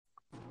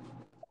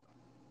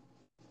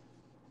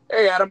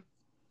Hey, Adam.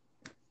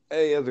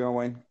 Hey, how's it going,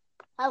 Wayne?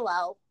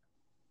 Hello.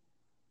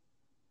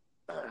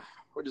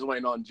 We're just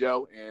waiting on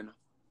Joe and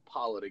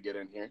Paula to get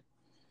in here.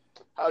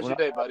 How's your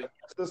day, buddy?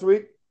 This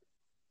week?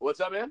 What's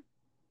up, man?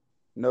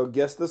 No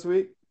guest this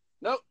week?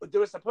 No, there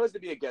was supposed to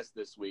be a guest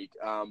this week.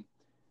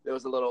 There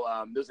was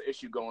an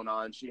issue going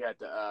on. She had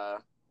to,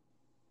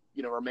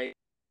 remain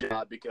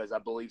because I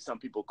believe some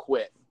people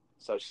quit.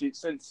 So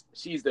since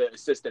she's the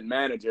assistant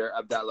manager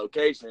of that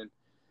location,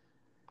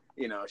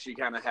 she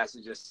kind of has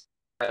to just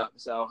up.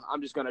 So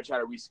I'm just going to try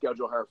to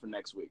reschedule her for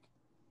next week.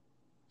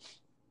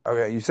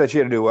 Okay, you said she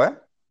had to do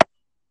what?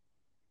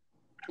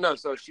 No,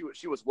 so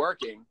she was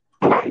working,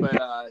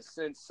 but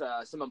since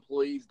some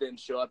employees didn't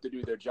show up to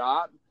do their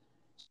job,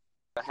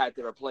 I had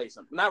to replace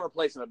them. Not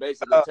replace them, but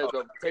basically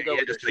take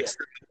over their shift.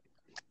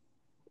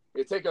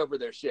 Yeah, take over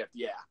their shift,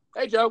 yeah.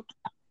 Hey, Joe.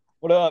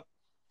 What up?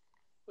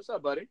 What's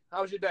up, buddy?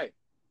 How was your day?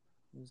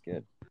 It was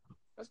good.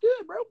 That's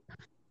good, bro.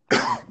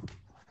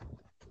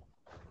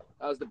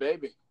 How's the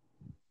baby?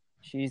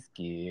 She's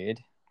good.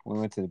 We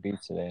went to the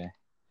beach today.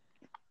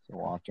 So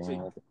walked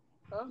around.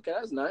 Okay,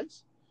 that's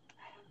nice.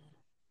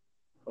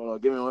 Hold on,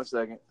 give me 1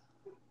 second.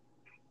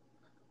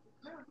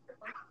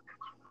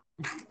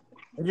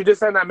 Did you just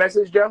send that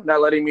message, Joe?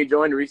 Not letting me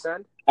join,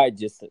 resend? I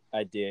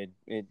did.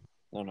 I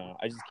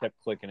just kept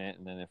clicking it,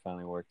 and then it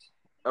finally worked.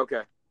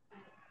 Okay.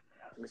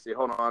 Let me see.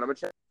 Hold on. I'm going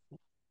to check.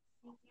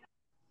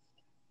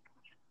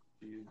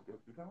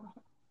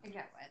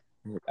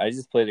 I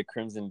just played a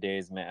Crimson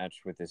Days match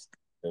with this.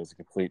 It was a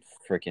complete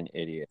freaking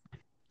idiot.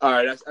 All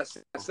right. I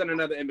sent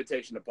another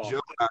invitation to Paul.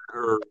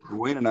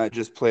 Wayne and I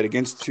just played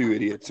against two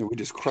idiots, and we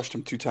just crushed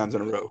them 2 times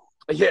in a row.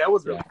 Yeah, it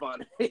was really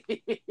fun. Why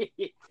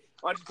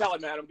don't you tell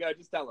him, Adam? Go,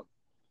 just tell him.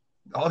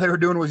 All they were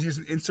doing was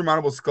using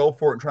insurmountable skull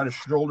fort and trying to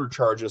shoulder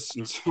charge us,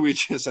 and so we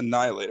just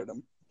annihilated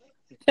them.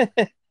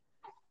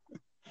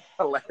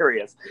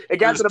 Hilarious. It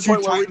got to the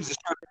point where we just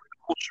trying to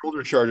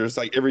shoulder chargers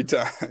like every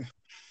time.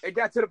 It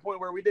got to the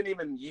point where we didn't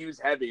even use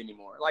heavy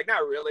anymore. Like,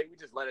 not really. We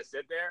just let it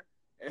sit there.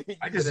 And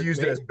I just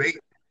used it as bait.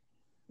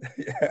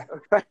 Yeah.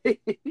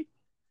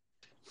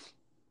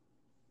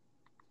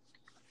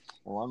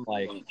 Well, I'm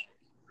like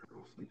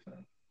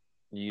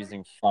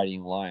using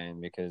Fighting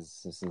Lion because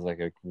this is like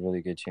a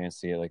really good chance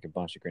to get like a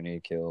bunch of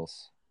grenade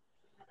kills.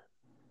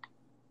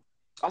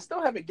 I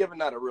still haven't given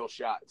that a real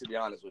shot, to be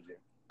honest with you.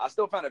 I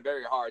still find it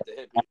very hard to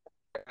hit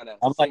kind of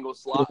I'm single like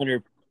slot.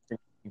 200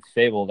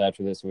 fabled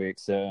after this week,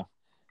 so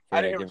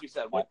I didn't hear what you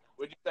said. What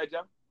did you say,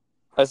 Joe?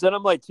 I said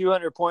I'm like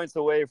 200 points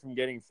away from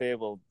getting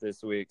fabled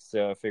this week,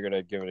 so I figured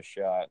I'd give it a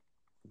shot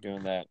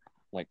doing that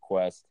like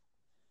quest.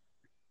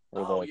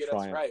 Oh, yeah,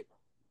 that's right.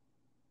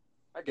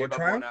 I gave up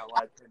one out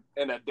like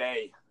in a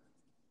day.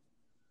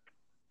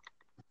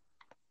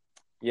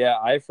 Yeah,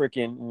 I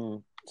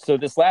freaking so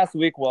this last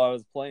week while I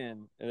was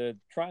playing,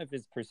 Triumph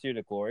is Pursuit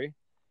of Glory,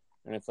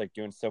 and it's like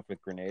doing stuff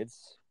with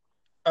grenades.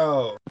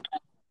 Oh,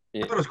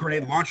 yeah. I thought it was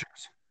grenade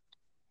launchers.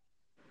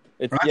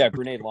 It's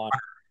grenade launcher.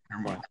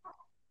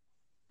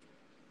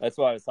 That's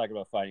why I was talking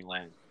about Fighting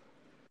Lion.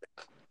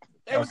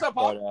 Hey, what's up,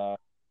 Paul?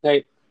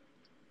 Hey.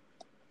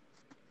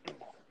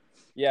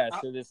 Yeah,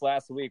 so this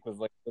last week was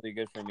like really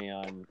good for me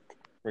on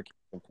freaking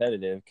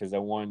competitive because I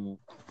won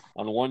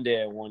on one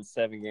day. I won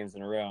 7 games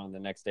in a row, and the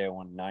next day I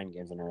won 9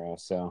 games in a row.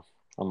 So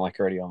I'm like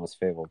already almost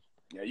fabled.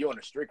 Yeah, you're on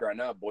a streak right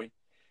now, boy.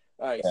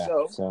 All right, yeah,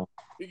 so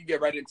we can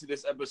get right into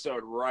this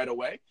episode right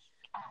away.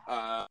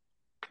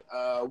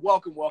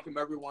 Welcome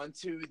everyone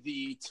to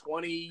the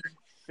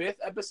 25th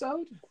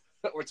episode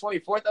or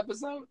 24th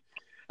episode.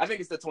 I think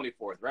it's the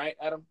 24th, right,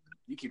 Adam?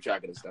 You keep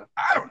track of this stuff.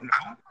 I don't know.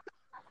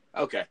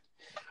 Okay.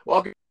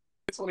 Welcome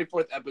to the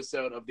 24th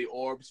episode of the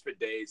Orbs for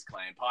Days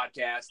Clan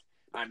podcast.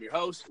 I'm your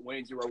host,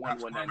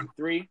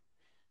 Wayne011193.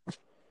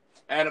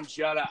 Adam,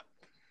 shut up.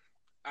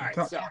 All right,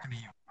 so. Talking to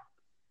you.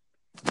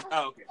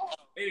 Oh, okay.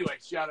 Anyway,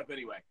 shut up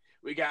anyway.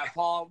 We got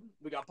Paul.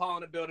 We got Paul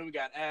in the building. We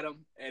got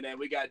Adam, and then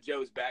we got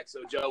Joe's back.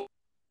 So, Joe,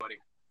 buddy.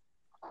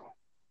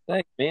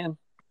 Thanks, man.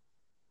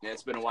 Yeah,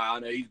 it's been a while. I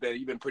know you've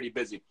been pretty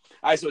busy.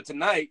 All right, so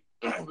tonight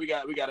we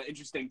got an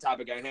interesting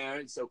topic at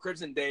hand. So,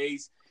 Crimson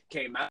Days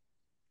came out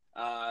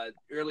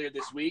earlier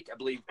this week, I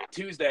believe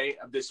Tuesday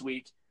of this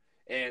week,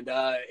 and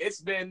it's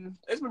been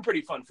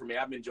pretty fun for me.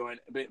 I've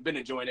been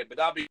enjoying it, but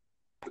that'll be a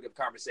topic of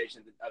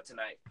conversation of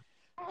tonight.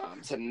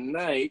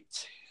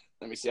 Tonight.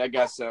 Let me see. I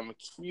got some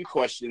few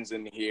questions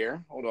in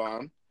here. Hold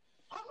on.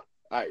 All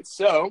right.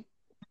 So,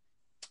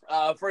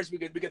 first we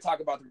could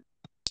talk about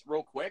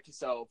real quick.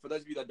 So, for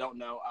those of you that don't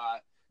know,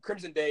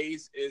 Crimson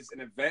Days is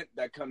an event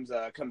that comes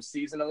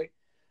seasonally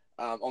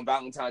on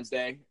Valentine's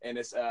Day, and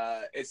it's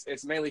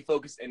mainly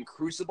focused in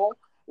Crucible,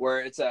 where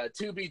it's a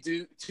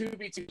 2v2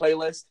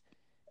 playlist,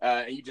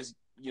 and you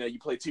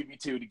play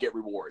 2v2 to get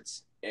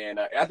rewards. And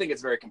I think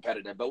it's very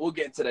competitive. But we'll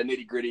get into the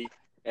nitty gritty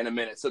in a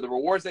minute. So the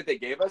rewards that they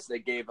gave us a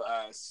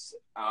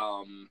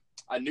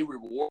new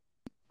reward,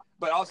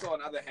 but also on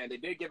the other hand, they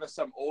did give us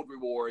some old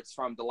rewards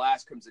from the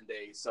last Crimson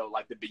Days. So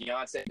like the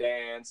Beyonce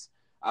dance,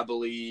 I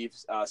believe,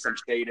 some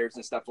shaders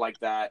and stuff like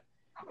that,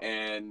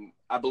 and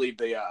I believe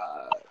the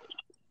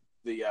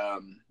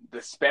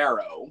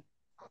Sparrow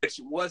which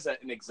was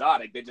an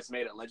exotic. They just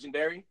made it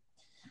legendary.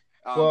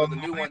 Well, But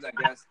the new ones, I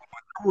guess.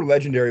 There were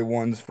legendary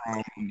ones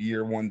from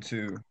year 1,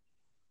 2.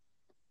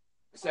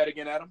 Say it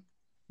again, Adam.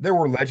 There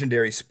were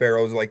legendary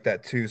sparrows like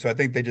that too. So I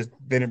think they just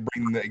didn't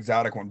bring the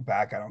exotic one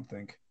back. I don't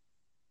think.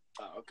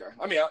 Oh, okay.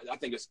 I mean, I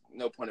think it's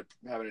no point of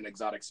having an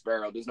exotic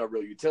sparrow. There's no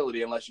real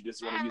utility unless you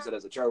just want to use it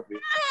as a trophy.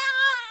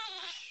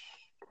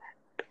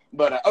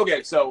 But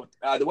okay, so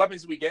the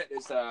weapons we get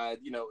is the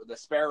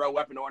sparrow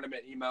weapon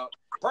ornament emote.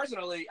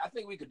 Personally, I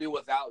think we could do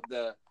without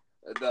the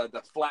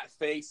flat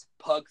face,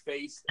 pug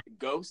face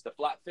ghost, the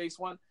flat face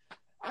one.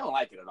 I don't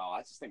like it at all.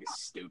 I just think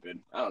it's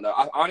stupid. I don't know.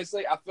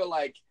 Honestly, I feel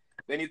like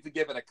they need to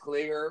give it a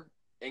clear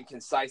and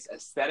concise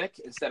aesthetic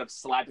instead of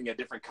slapping a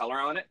different color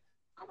on it.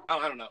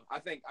 I don't know.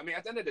 I mean,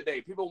 at the end of the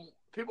day, people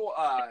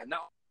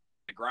not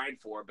to grind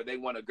for it, but they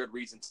want a good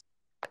reason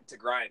to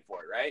grind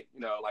for it, right?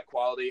 Like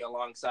quality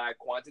alongside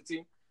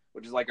quantity,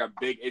 which is like a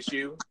big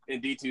issue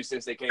in D2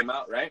 since they came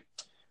out, right?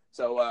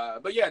 So,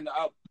 but yeah.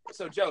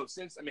 So Joe,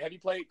 have you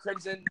played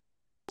Crimson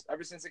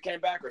ever since it came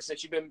back, or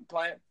since you've been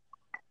playing?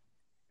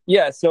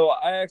 Yeah, so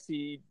I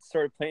actually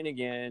started playing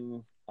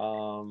again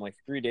like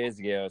 3 days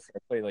ago. So I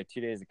played like 2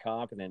 days of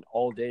comp, and then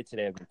all day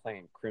today I've been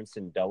playing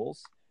Crimson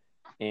doubles,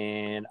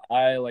 and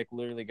I like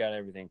literally got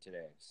everything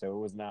today. So it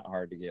was not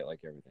hard to get like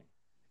everything.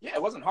 Yeah,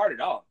 it wasn't hard at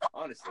all,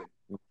 honestly.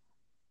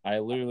 I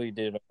literally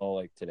did it all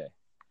like today.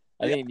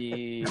 I think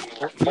the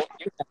I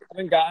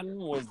haven't gotten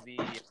was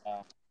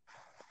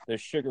the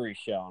sugary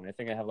shell, and I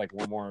think I have like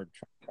one more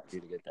try to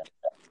get that.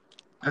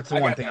 That's the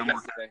one thing I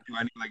want to do.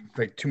 I need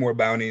like 2 more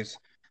bounties,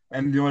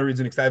 and the only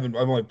reason because I've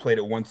only played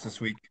it once this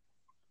week,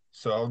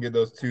 so I'll get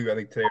those 2 I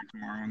think today or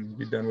tomorrow and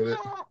be done with it.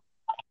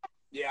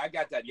 Yeah, I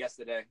got that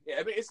yesterday. Yeah,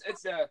 I mean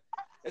it's a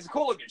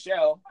cool looking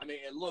shell. I mean,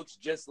 it looks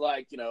just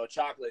like a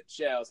chocolate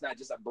shell. It's not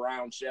just a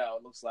brown shell.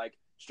 It looks like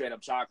straight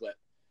up chocolate.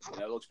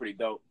 It looks pretty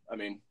dope. I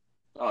mean,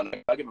 I don't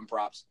know. I'll give him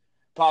props.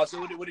 Paul, so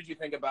what did you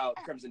think about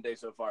Crimson Day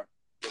so far?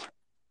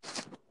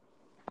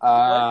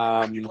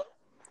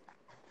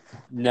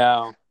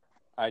 No,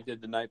 I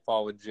did the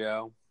Nightfall with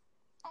Joe,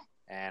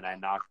 and I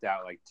knocked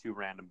out like 2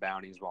 random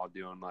bounties while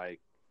doing like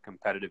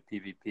competitive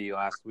PvP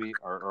last week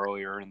or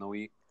earlier in the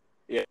week.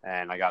 Yeah,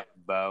 and I got the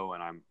bow,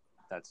 and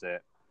that's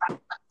it. I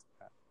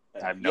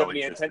have no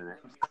interest in it.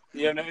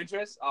 You have no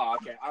interest? Oh,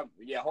 okay.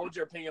 Hold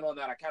your opinion on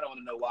that. I kind of want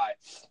to know why.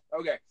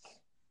 Okay,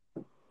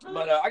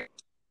 but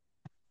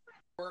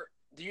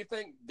do you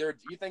think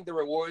the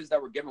rewards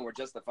that were given were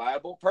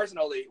justifiable?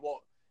 Personally,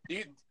 well,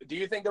 do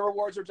you think the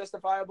rewards were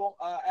justifiable,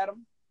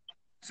 Adam?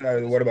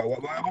 So what about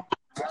what viable?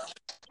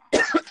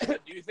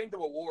 Do you think the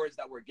rewards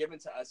that were given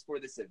to us for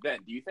this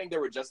event, do you think they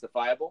were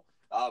justifiable?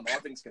 All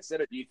things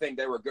considered, do you think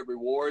they were good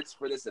rewards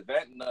for this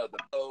event? The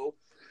bow,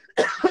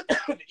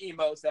 the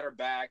emotes that are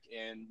back,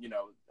 and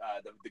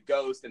the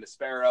ghost and the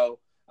sparrow,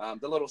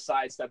 the little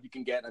side stuff you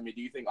can get. I mean,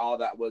 do you think all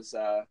that was?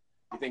 You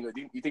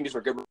think these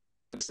were good for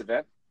this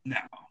event? No,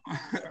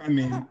 I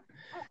mean,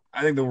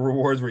 I think the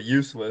rewards were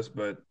useless,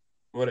 but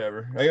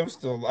whatever. I was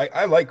still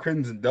I like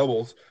Crimson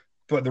doubles,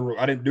 but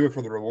I didn't do it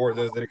for the rewards.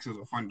 I did it because it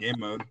was a fun game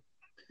mode.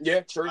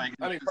 Yeah, true. I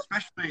mean,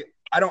 especially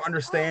I don't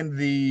understand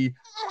the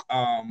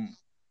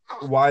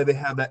why they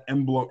have that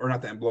emblem, or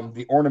not the emblem,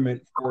 the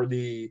ornament for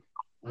the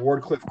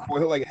Wardcliff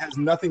coil. Like, it has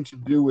nothing to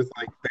do with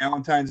like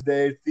Valentine's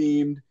Day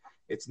themed.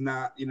 It's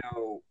not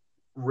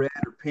red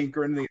or pink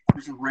or anything.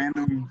 It's just a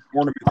random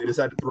ornament they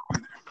decided to throw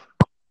in there.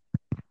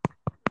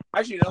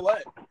 Actually, you know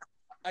what?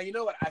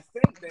 I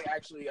think they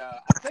actually. I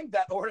think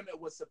that ornament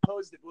was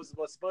supposed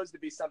to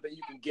be something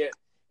you can get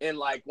in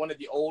like one of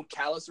the old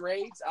Callus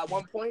raids at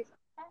one point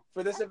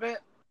for this event.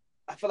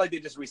 I feel like they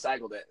just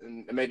recycled it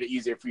and made it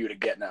easier for you to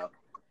get now.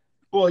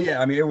 Well,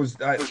 yeah, I mean, it was.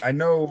 I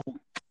know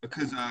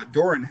because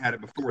Doran had it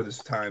before this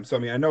time, so I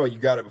mean, I know you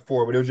got it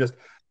before, but it was just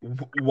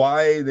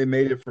why they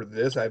made it for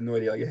this. I have no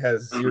idea. Like, it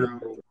has 0.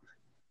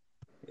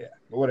 Yeah,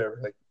 but whatever.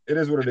 Like, it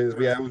is what it is.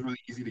 But yeah, it was really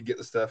easy to get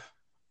the stuff.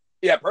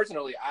 Yeah,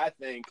 personally, I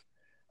think.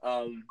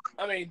 I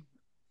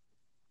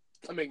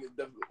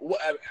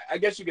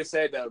guess you could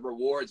say the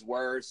rewards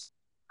were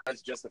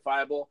as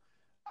justifiable.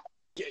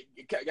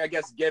 I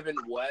guess given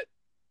what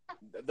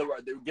the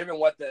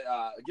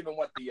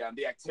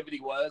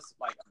activity was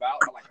like about,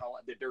 like how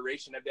the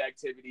duration of the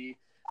activity,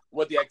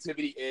 what the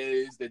activity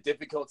is, the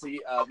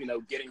difficulty of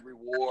getting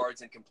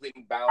rewards and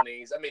completing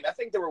bounties. I mean, I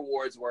think the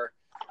rewards were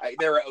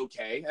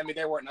okay. I mean,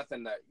 they weren't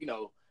nothing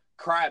to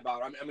cry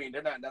about. I mean,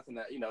 they're not nothing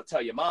to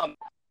tell your mom.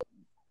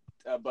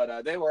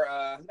 But they were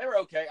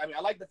okay. I mean,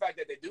 I like the fact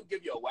that they do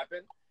give you a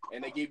weapon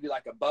and they give you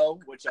like a bow,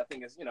 which I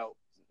think is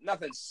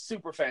nothing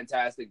super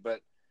fantastic,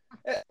 but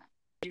I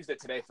used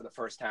it today for the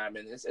first time,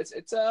 and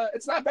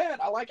it's not bad.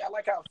 I like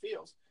how it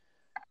feels.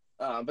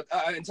 But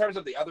in terms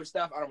of the other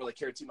stuff, I don't really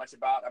care too much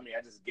about. I mean,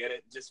 I just get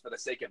it just for the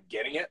sake of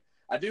getting it.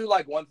 I do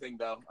like one thing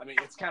though. I mean,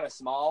 it's kind of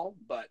small,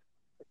 but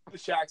the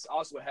Shaxx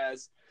also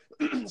has.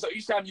 So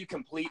each time you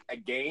complete a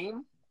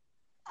game,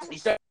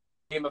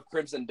 of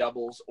Crimson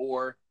doubles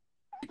or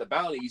the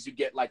bounties, you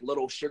get like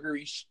little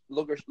sugary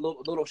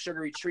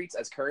treats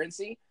as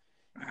currency.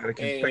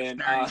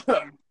 And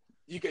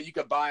you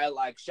could buy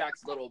like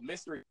Shaq's little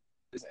mystery,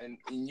 and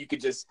you could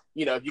just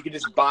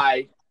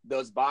buy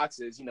those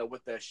boxes,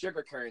 with the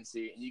sugar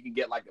currency, and you can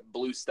get like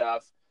blue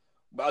stuff.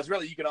 But it's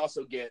really, you can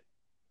also get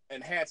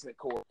enhancement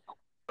core,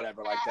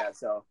 whatever like that.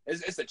 So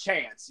it's a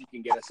chance you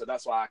can get it. So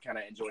that's why I kind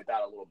of enjoyed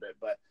that a little bit.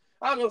 But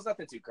I don't know, it's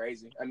nothing too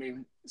crazy. I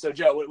mean, so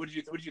Joe, what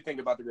did you think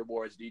about the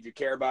rewards? Did you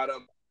care about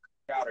them,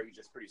 or are you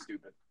just pretty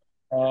stupid?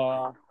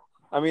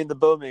 I mean, the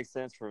bow makes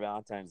sense for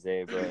Valentine's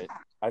Day, but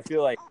I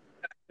feel like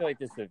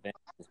this event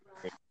is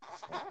pretty.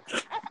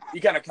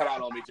 You kind of cut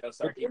out on me, Joe.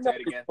 Sorry, can you say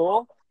it again?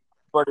 Cool,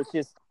 but it's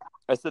just,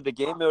 I said the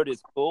game mode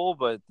is cool,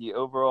 but the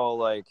overall,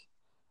 like,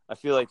 I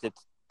feel like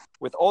it's,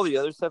 with all the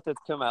other stuff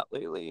that's come out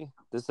lately,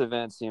 this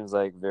event seems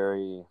like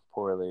very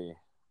poorly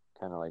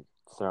kind of like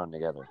thrown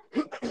together.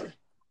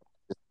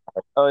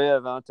 Oh yeah,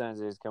 Valentine's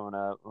Day is coming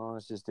up. Well,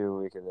 let's just do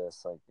a week of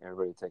this. Like,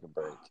 everybody take a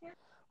break.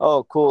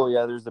 Oh, cool.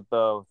 Yeah, there's a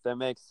bow. That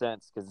makes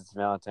sense because it's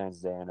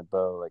Valentine's Day and a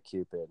bow like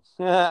Cupid.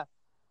 And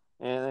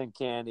then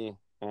candy,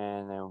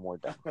 and then we're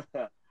done. It's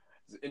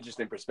an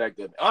interesting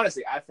perspective.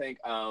 Honestly, I think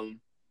let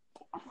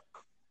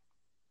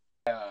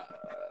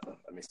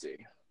me see.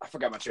 I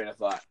forgot my train of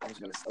thought. I was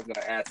gonna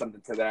add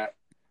something to that.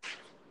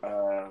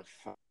 I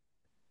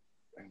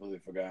completely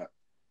forgot.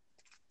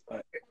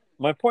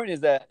 My point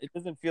is that it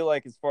doesn't feel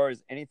like, as far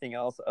as anything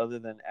else other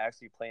than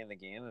actually playing the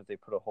game, that they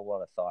put a whole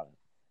lot of thought in.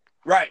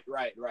 Right.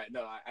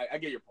 No, I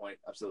get your point.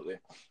 Absolutely.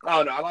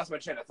 Oh, no, I lost my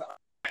train of thought.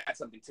 I had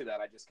something to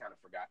that. I just kind of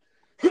forgot.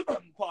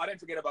 Paul, I didn't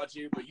forget about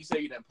you, but you say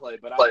you didn't play.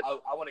 But I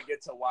want to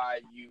get to why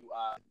you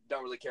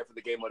don't really care for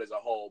the game mode as a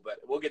whole, but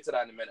we'll get to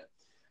that in a minute.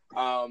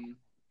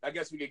 I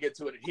guess we could get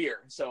to it here.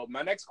 So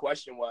my next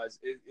question was,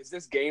 is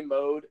this game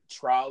mode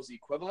Trials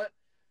equivalent?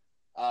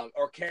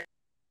 Or can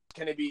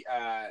it be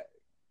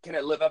can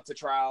it live up to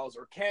Trials,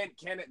 or can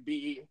it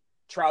be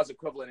Trials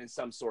equivalent in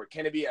some sort?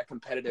 Can it be a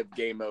competitive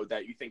game mode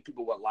that you think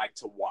people would like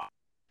to watch?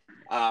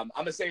 I'm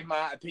going to save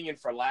my opinion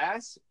for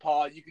last.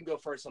 Paul, you can go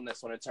first on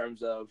this one in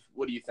terms of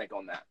what do you think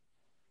on that?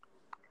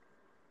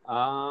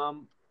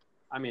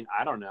 I mean,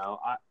 I don't know.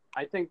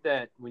 I think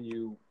that when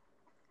you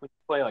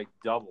play like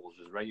doubles,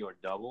 just regular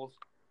doubles,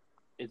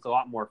 it's a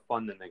lot more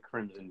fun than the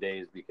Crimson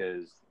Days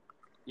because,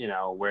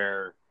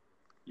 where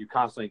you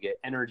constantly get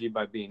energy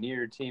by being near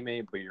your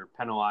teammate, but you're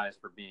penalized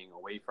for being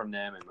away from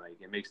them, and like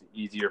it makes it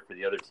easier for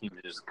the other team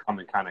to just come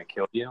and kind of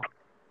kill you,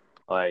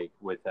 like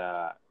with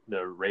the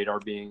radar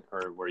being,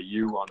 or where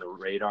you on the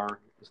radar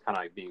is kind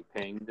of like being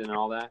pinged and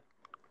all that.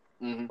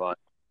 Mm-hmm. But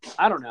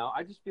I don't know.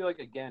 I just feel like,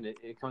 again,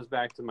 it comes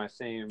back to my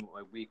same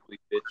like weekly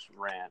bitch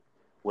rant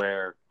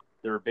where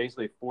they're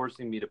basically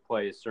forcing me to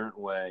play a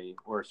certain way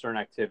or a certain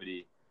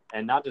activity,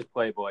 and not just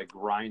play, but like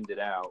grind it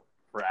out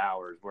for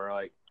hours, where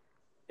like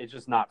it's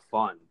just not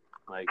fun.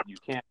 Like, you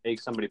can't make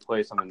somebody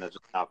play something that's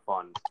just not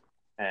fun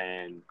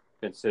and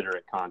consider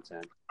it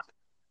content.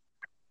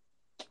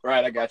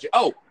 Right, I got you.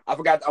 Oh, I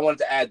forgot. I wanted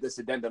to add this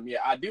addendum. Yeah,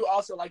 I do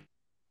also like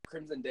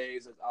Crimson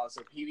Days is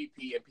also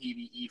PvP and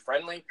PvE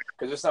friendly,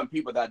 because there's some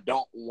people that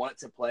don't want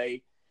to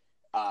play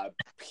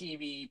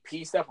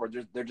PvP stuff, or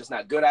they're just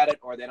not good at it,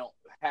 or they don't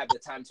have the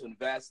time to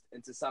invest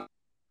into some.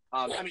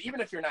 I mean, even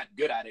if you're not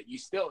good at it, you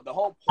still, the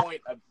whole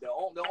point of the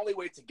only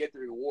way to get the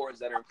rewards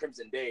that are in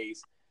Crimson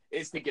Days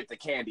is to get the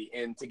candy.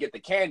 And to get the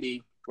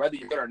candy, whether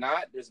you're good or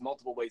not, there's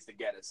multiple ways to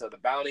get it. So the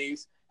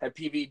bounties have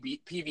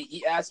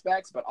PvE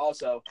aspects, but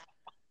also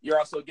you're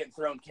also getting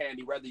thrown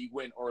candy whether you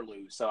win or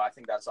lose. So I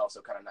think that's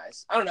also kind of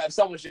nice. I don't know if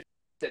someone should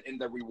sit in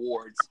the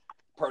rewards.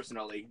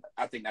 Personally,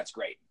 I think that's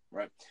great,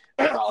 right?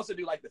 I also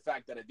do like the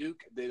fact that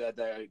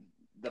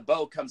the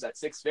bow comes at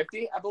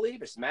 650, I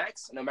believe, it's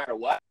max, no matter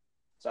what.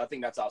 So I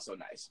think that's also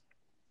nice.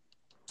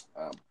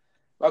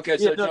 Okay,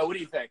 so Joe, what do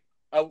you think?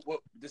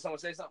 Did someone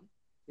say something?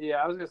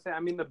 Yeah, I was gonna say. I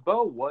mean, the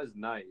bow was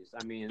nice.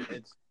 I mean,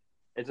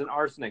 it's an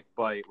arsenic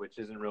bite, which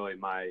isn't really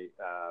my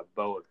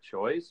bow of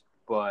choice,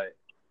 but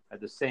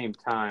at the same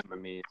time, I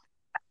mean,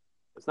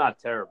 it's not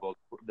terrible.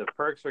 The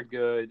perks are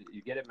good.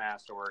 You get it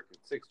masterwork at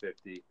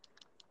 650,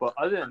 but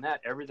other than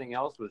that, everything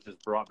else was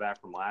just brought back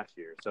from last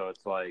year. So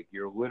it's like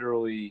you're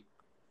literally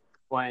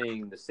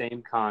playing the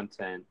same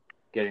content,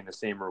 getting the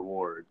same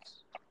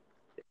rewards.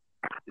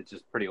 It's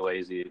just pretty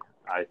lazy,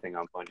 I think,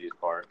 on Bungie's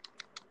part.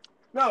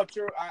 No,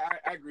 true.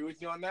 I agree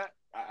with you on that.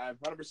 I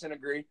 100%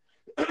 agree.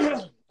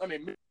 I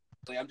mean,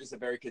 I'm just a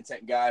very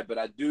content guy, but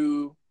I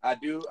do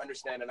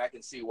understand, and I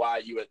can see why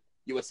you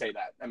would say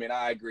that. I mean,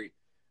 I agree.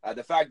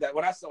 The fact that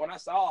when I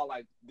saw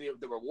like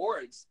the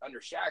rewards under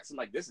Shaq's, I'm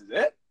like, this is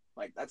it?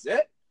 Like, that's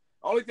it?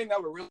 Only thing that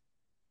would really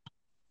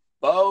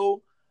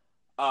bow,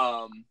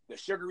 the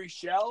sugary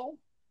shell,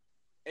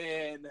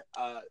 and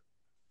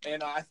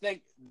I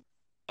think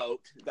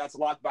that's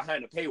locked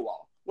behind a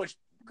paywall, which,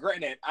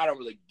 granted, I don't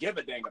really give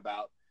a dang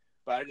about,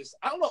 but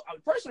I don't know.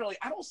 Personally,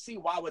 I don't see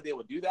why would they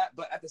would do that,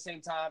 but at the same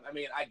time, I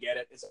mean, I get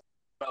it.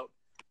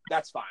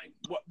 That's fine.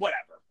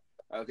 Whatever.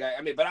 Okay.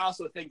 I mean, but I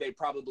also think they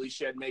probably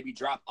should maybe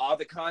drop all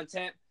the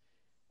content,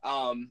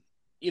 in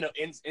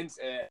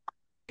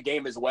the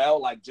game as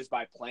well, like just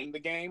by playing the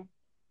game,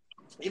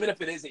 even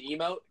if it is an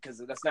emote, because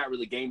that's not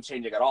really game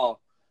changing at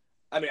all.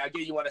 I mean, I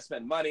get you want to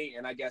spend money,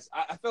 and I guess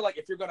I feel like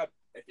if you're gonna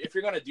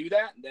do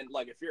that, then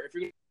like if you're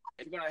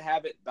gonna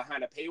have it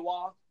behind a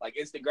paywall, like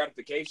instant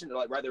gratification,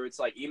 like whether it's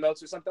like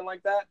emotes or something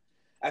like that,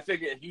 I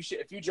figure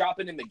if you drop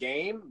it in the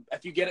game,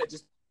 if you get it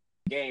just in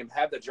the game,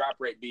 have the drop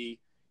rate be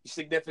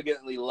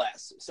significantly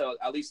less, so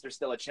at least there's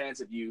still a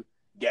chance of you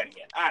getting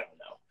it. I don't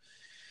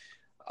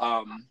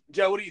know.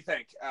 Joe, what do you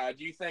think?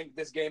 Do you think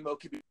this game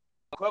mode could be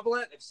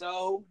equivalent? If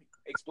so,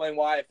 explain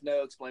why. If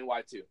no, explain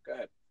why too. Go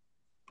ahead.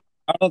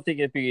 I don't think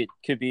it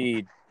could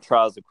be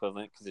Trials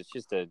equivalent because it's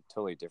just a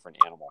totally different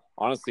animal.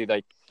 Honestly,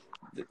 like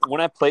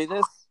when I play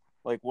this,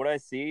 like what I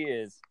see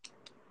is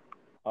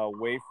a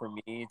way for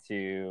me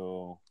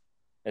to,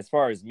 as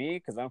far as me,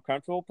 because I'm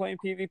comfortable playing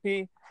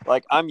PvP,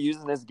 like I'm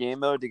using this game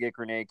mode to get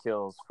grenade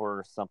kills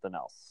for something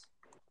else,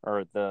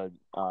 or the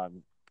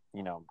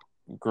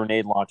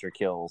grenade launcher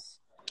kills.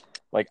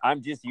 Like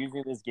I'm just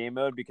using this game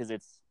mode because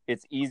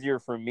it's easier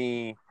for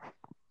me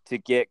to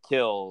get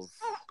kills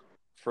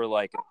for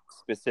like a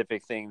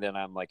specific thing that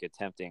I'm like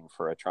attempting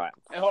for a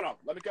triumph. Hey, hold on.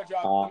 Let me cut you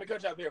off. Let me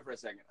cut you off here for a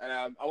second. And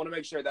I want to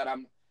make sure that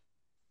I'm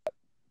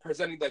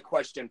presenting the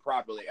question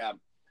properly.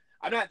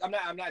 I'm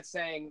not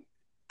saying,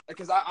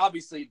 because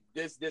obviously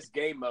this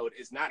game mode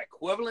is not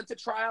equivalent to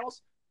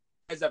Trials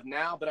as of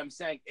now, but I'm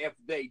saying if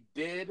they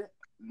did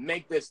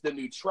make this the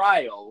new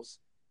Trials,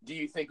 do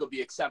you think it'll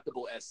be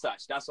acceptable as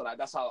such? That's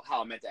how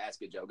I meant to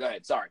ask it, Joe. Go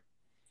ahead. Sorry.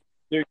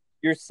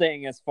 You're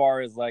saying as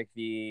far as like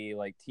the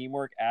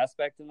teamwork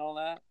aspect and all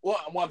that? Well,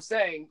 I'm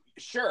saying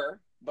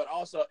sure, but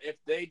also if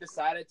they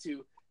decided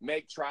to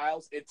make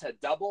Trials into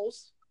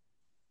doubles,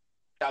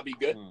 that'd be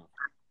good.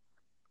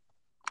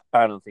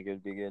 I don't think it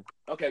would be good.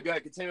 Okay, go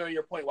ahead. Continue on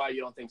your point why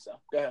you don't think so.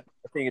 Go ahead.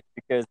 I think it's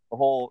because the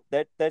whole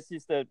that's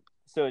just a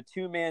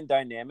 2-man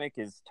dynamic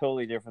is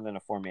totally different than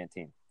a 4-man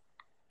team.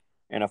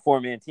 And a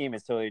 4-man team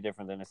is totally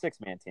different than a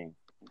 6-man team.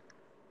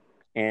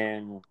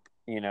 And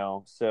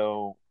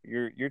so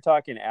you're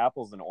talking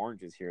apples and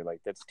oranges here. Like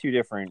that's two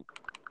different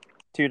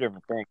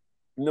things.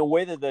 And the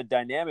way that the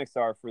dynamics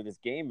are for this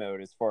game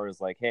mode, as far as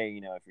like, hey,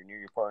 if you're near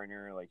your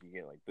partner, like you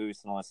get like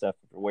boosts and all that stuff.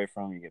 If you're away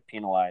from them, you get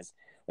penalized.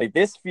 Like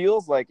this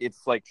feels like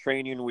it's like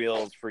training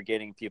wheels for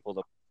getting people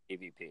to play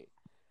PvP.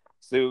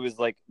 So it was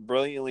like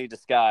brilliantly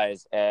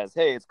disguised as,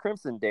 hey, it's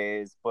Crimson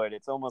Days, but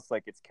it's almost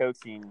like it's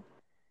coaxing.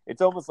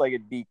 It's almost like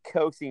it'd be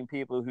coaxing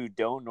people who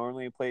don't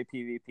normally play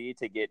PvP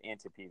to get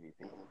into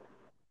PvP.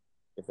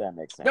 If that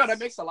makes sense. No, that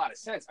makes a lot of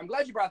sense. I'm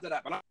glad you brought that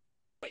up. And I'll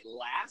wait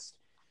last.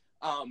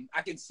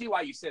 I can see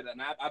why you say that.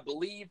 And I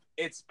believe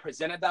it's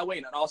presented that way.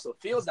 And it also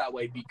feels that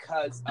way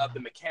because of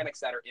the mechanics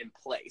that are in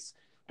place.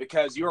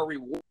 Because you're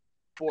rewarded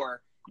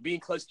for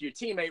being close to your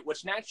teammate,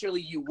 which naturally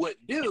you would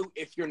do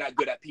if you're not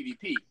good at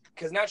PvP.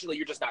 Because naturally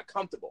you're just not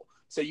comfortable.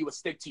 So you would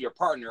stick to your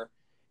partner.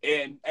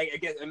 And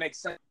again, it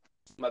makes sense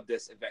of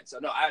this event. So,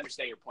 no, I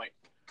understand your point.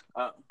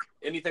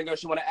 Anything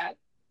else you want to add?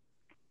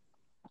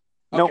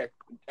 Nope. Okay.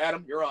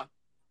 Adam, you're on.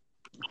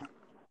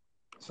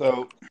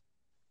 So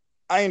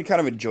I kind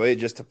of enjoy it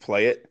just to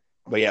play it,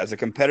 but yeah, as a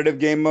competitive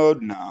game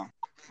mode, no.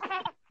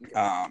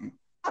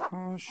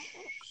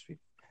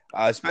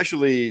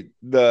 Especially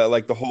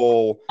the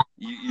whole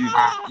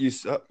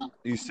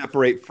you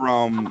separate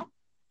from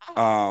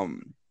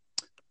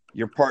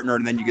your partner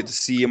and then you get to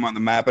see him on the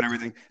map and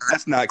everything.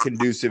 That's not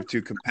conducive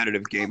to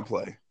competitive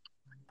gameplay.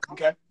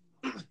 Okay.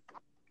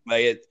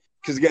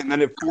 Because again,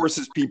 then it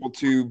forces people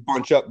to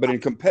bunch up. But in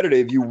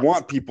competitive, you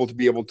want people to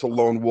be able to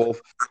lone wolf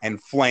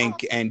and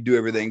flank and do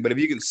everything. But if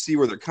you can see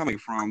where they're coming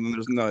from, then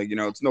there's no,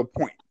 it's no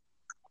point.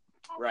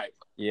 Right.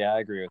 Yeah,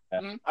 I agree with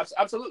that. Mm-hmm.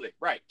 Absolutely.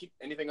 Right.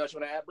 Anything else you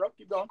want to add, bro?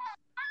 Keep going.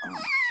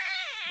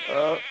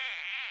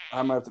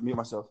 I might have to mute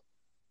myself.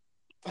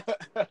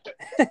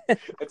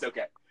 It's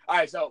okay. All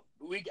right. So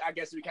I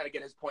guess we kind of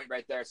get his point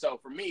right there. So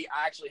for me,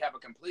 I actually have a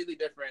completely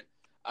different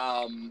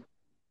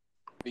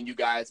than you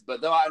guys,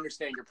 but though I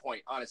understand your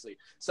point, honestly.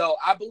 So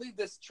I believe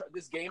this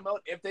game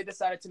mode, if they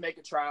decided to make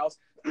it Trials,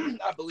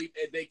 I believe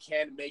they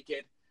can make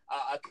it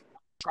a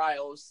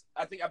Trials.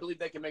 I believe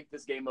they can make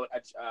this game mode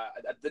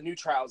the new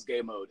Trials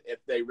game mode if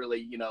they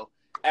really,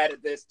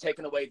 added this,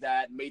 taken away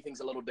that, made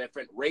things a little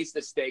different, raised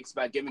the stakes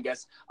by giving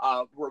us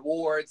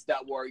rewards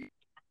that were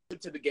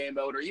to the game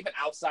mode or even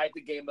outside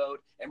the game mode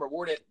and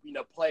rewarded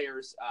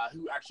players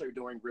who actually are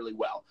doing really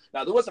well.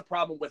 Now there was a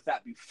problem with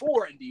that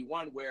before in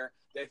D1 where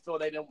they feel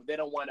they don't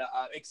want to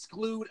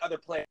exclude other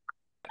players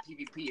from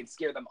PvP and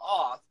scare them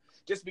off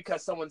just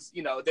because someone's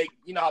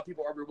how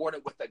people are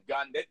rewarded with a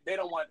gun. They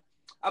don't want.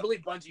 I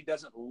believe Bungie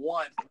doesn't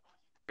want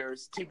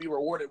players to be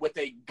rewarded with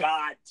a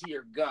god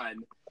tier gun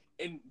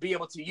and be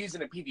able to use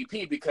it in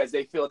PvP because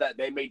they feel that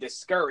they may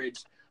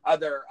discourage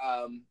other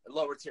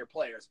lower tier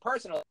players.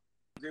 Personally,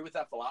 agree with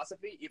that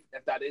philosophy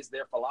if that is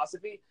their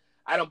philosophy.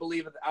 I don't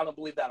believe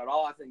that at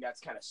all. I think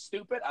that's kind of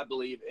stupid. I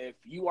believe if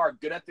you are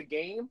good at the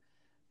game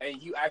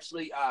and you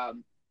actually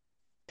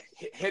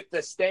hit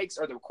the stakes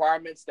or the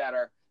requirements that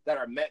are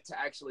meant to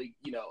actually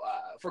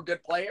for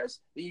good players,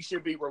 then you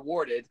should be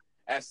rewarded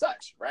as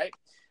such, right?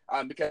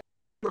 Because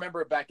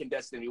remember back in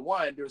Destiny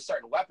 1 there were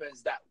certain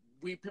weapons that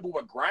people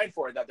would grind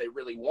for that they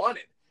really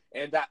wanted,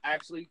 and that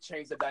actually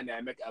changed the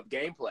dynamic of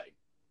gameplay.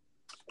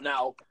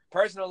 Now,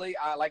 personally,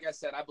 like I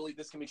said, I believe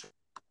this can be.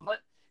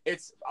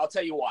 I'll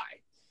tell you why.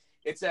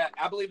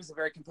 I believe it's a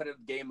very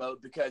competitive game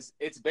mode because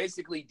it's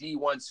basically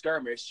D1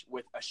 skirmish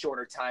with a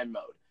shorter time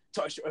mode,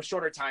 a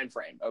shorter time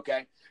frame.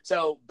 Okay,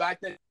 so back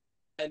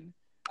then,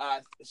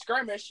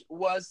 skirmish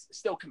was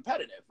still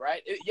competitive,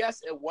 right?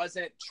 Yes, it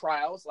wasn't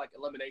trials like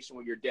elimination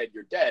when you're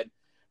dead.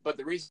 But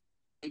the reason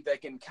they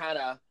can kind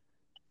of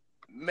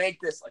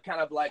make this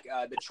kind of like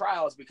the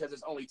trials because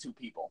there's only 2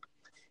 people,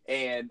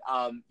 and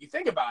you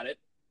think about it,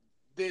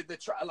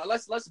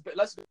 let's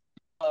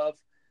of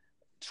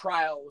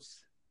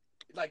trials,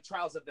 like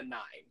Trials of the 9,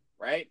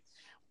 right?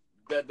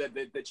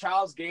 The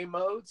trials game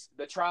modes,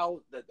 the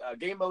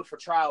game mode for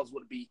trials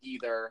would be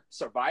either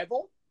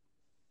survival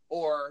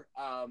or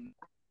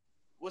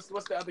what's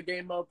the other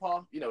game mode,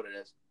 Paul? You know what it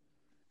is.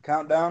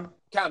 Countdown.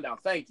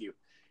 Thank you.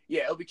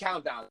 Yeah, it'll be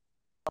countdown.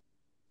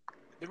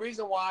 The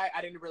reason why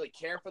I didn't really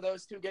care for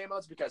those 2 game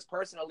modes because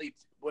personally,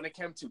 when it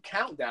came to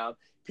countdown,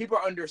 people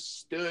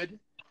understood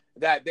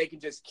that they can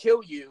just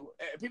kill you.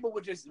 People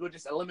would just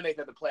eliminate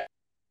the player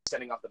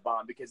setting off the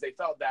bomb because they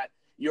felt that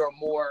you're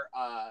more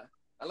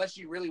unless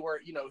you really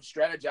were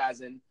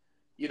strategizing,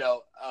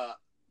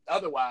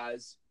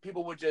 otherwise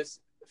people would just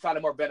find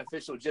it more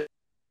beneficial just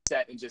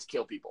set and just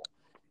kill people.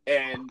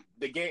 And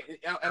the game,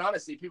 and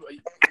honestly,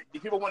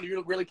 people want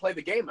to really play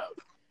the game mode.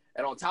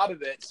 And on top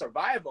of it,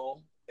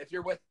 survival. If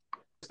you're with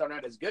are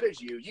not as good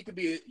as you, you could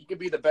be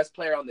the best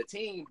player on the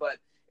team, but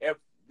if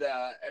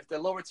the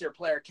lower tier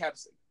player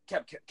kept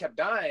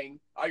dying,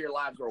 all your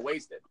lives were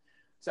wasted.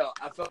 So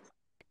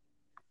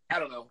I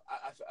don't know.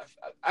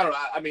 I don't know.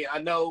 I mean, I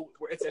know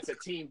it's a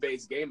team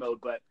based game mode,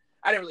 but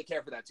I didn't really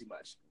care for that too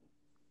much.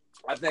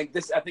 I think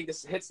this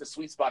hits the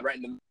sweet spot right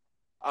in the.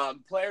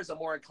 Players are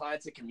more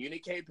inclined to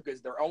communicate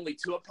because there are only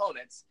 2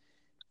 opponents,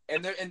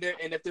 and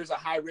if there's a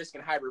high risk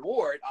and high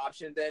reward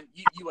option, then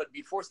you would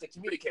be forced to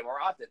communicate more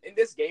often. In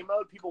this game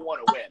mode, people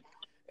want to win,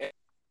 and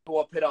people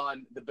will put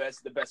on the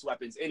best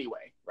weapons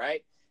anyway,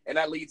 right? And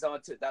that leads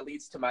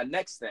to my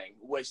next thing,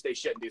 which they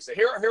shouldn't do. So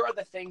here are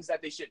the things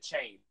that they should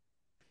change.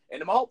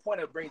 And my whole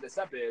point of bringing this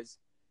up is,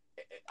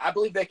 I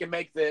believe they can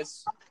make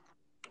this.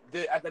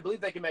 I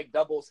believe they can make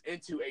doubles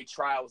into a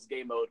trials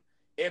game mode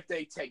if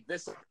they take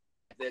this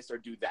or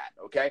do that.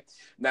 Okay.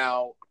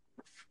 Now,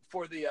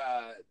 for the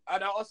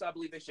I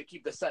believe they should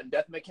keep the sudden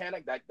death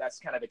mechanic. That's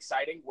kind of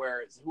exciting.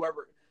 Where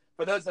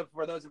for those of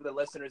the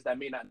listeners that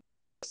may not know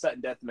what sudden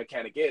death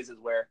mechanic is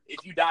where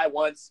if you die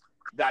once,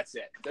 that's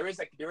it. There is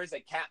a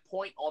cap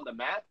point on the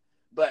map,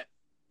 but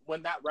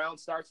when that round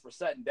starts for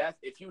sudden death,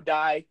 if you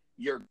die,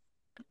 you're.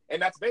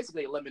 And that's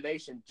basically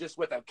elimination just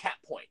with a cap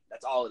point.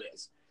 That's all it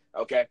is.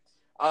 Okay.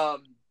 So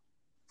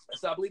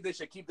I believe they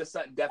should keep the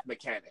sudden death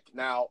mechanic.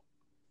 Now,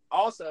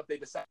 also, if they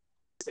decide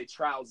to say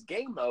trials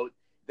game mode,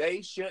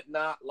 they should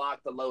not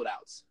lock the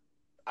loadouts.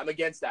 I'm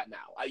against that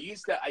now. I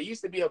used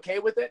to be okay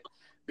with it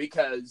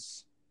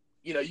because,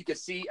 you could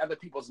see other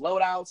people's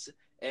loadouts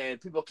and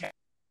people can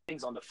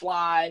things on the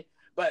fly.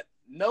 But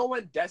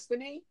knowing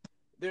Destiny,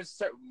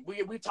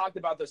 we talked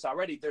about this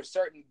already. There's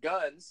certain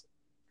guns.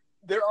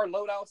 There are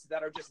loadouts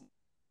that are just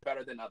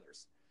better than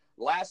others.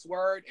 Last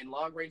Word and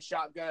long range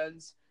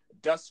shotguns,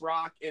 Dust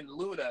Rock and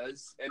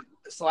Lunas and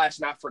 /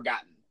 Not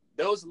Forgotten.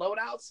 Those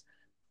loadouts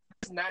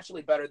is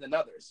naturally better than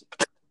others.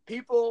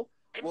 People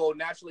will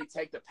naturally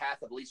take the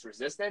path of least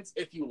resistance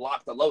if you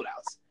lock the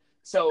loadouts.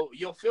 So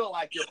you'll feel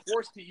like you're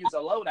forced to use a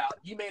loadout.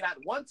 You may not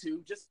want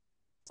to just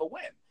to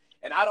win.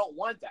 And I don't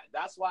want that.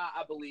 That's why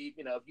I believe,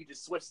 if you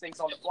just switch things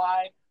on the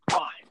fly,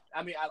 fine.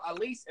 I mean, at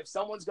least if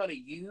someone's going to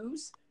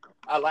use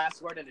a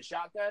Last Word and a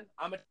shotgun,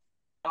 I'm going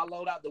to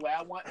load out the way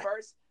I want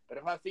first. But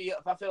if I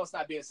feel it's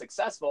not being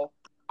successful,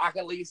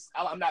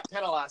 I'm not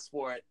penalized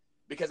for it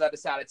because I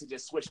decided to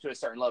just switch to a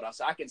certain loadout.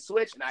 So I can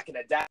switch and I can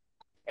adapt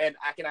and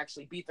I can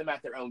actually beat them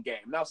at their own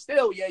game. Now,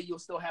 still, yeah, you'll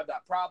still have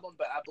that problem,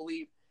 but I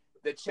believe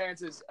the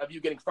chances of you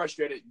getting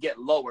frustrated get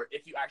lower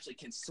if you actually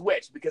can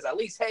switch because at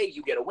least, hey,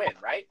 you get a win,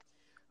 right?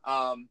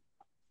 And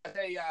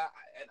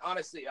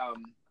honestly,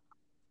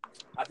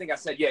 I think I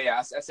said,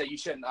 I said you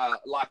shouldn't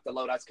lock the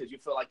loadouts because you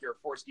feel like you're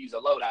forced to use a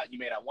loadout. You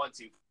may not want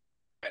to.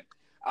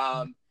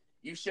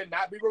 You should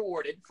not be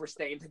rewarded for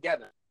staying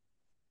together.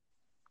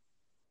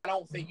 I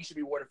don't think you should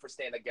be rewarded for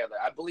staying together.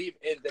 I believe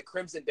in the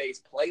Crimson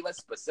Days playlist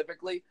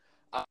specifically,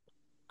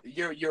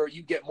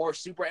 you get more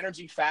super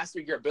energy faster.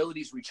 Your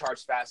abilities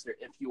recharge faster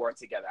if you are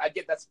together. I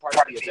get that's part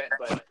of the event,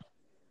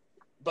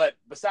 but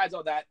besides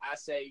all that, I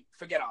say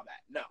forget all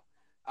that. No.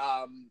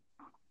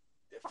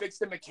 Fix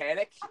the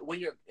mechanic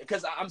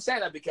because I'm saying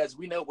that because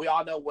we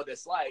all know what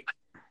it's like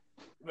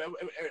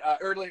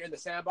earlier in the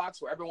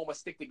sandbox where everyone would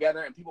stick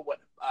together and people would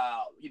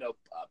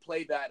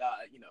play that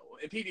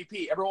in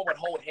PvP everyone would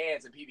hold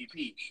hands in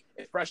PvP.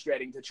 It's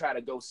frustrating to try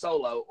to go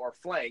solo or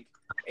flank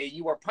and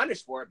you were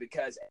punished for it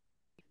because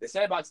the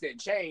sandbox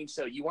didn't change,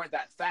 so you weren't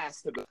that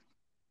fast to go.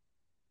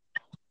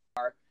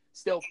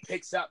 Still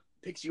picks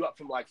you up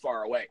from like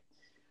far away.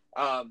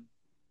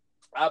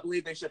 I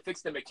believe they should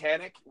fix the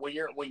mechanic when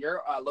your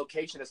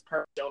location is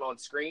shown on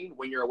screen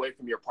when you're away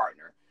from your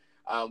partner.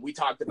 We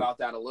talked about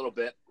that a little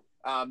bit.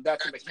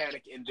 That's a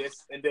mechanic in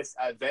this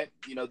event.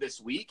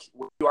 This week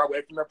when you are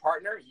away from your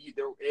partner,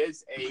 there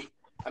is a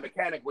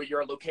mechanic where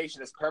your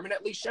location is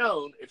permanently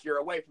shown if you're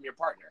away from your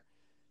partner.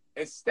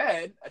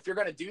 Instead, if you're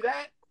going to do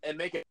that and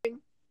make it,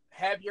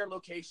 have your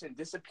location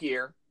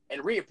disappear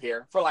and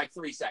reappear for like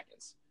 3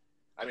 seconds.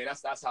 I mean,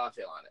 that's how I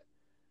feel on it.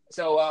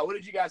 So, what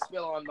did you guys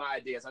feel on my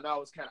ideas? I know I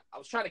was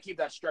trying to keep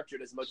that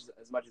structured as much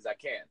as I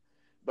can,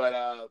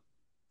 but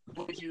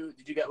what did you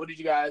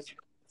guys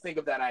think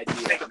of that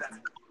idea?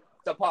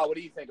 So, Paul, what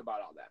do you think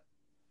about all that?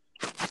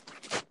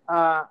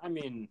 I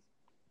mean,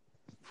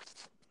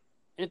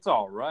 it's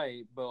all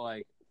right, but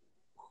like,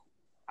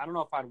 I don't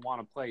know if I'd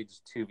want to play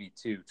just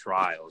 2v2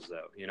 trials,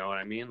 though. You know what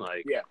I mean?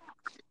 Like, yeah.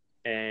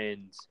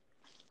 And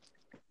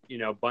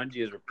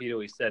Bungie has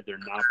repeatedly said they're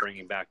not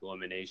bringing back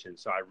elimination,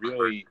 so I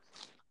really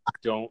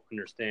don't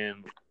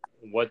understand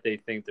what they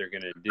think they're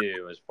going to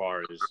do as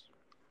far as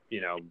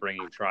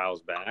bringing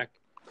trials back.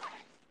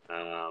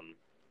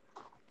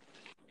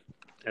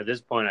 At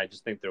this point, I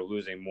just think they're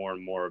losing more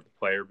and more of the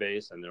player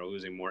base, and they're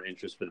losing more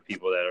interest for the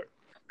people that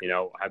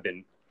are, have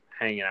been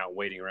hanging out,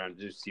 waiting around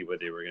to see what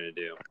they were going to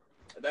do.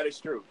 That is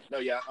true. No,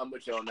 yeah, I'm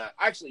with you on that.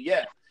 Actually,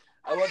 yeah,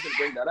 I was going to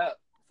bring that up.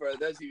 For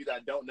those of you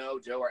that don't know,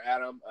 Joe or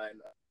Adam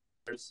and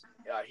others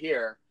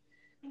here,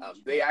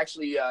 they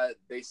actually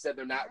they said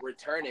they're not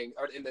returning.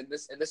 Or in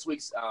this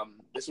week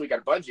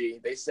at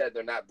Bungie, they said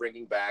they're not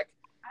bringing back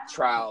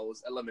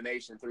trials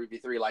elimination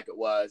 3v3 like it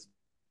was,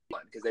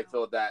 because they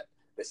feel that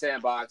the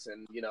sandbox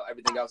and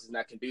everything else is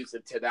not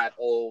conducive to that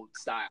old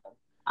style.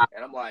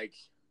 And I'm like,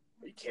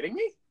 are you kidding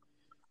me?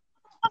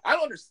 I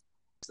don't understand.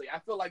 I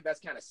feel like that's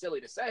kind of silly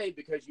to say,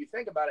 because you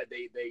think about it,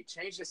 they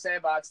changed the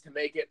sandbox to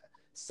make it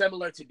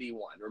similar to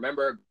D1.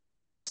 Remember,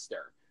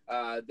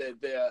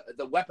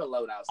 the weapon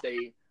loadouts,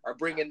 they are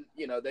bringing,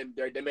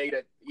 they made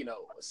it,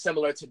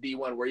 similar to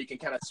D1, where you can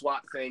kind of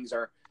swap things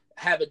or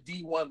have a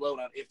D1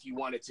 loadout if you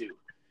wanted to.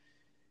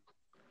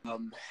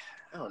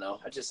 I don't know.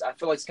 I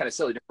feel like it's kind of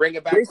silly to bring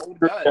it back. They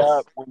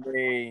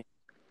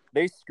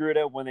screwed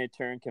up when they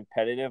turned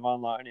competitive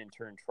online and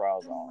turned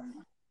trials off.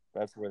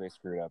 That's where they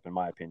screwed up, in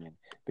my opinion,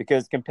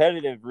 because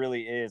competitive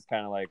really is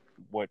kind of like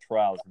what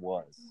trials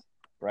was,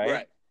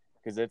 right?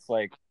 Because it's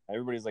like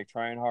everybody's like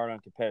trying hard on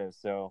competitive,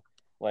 so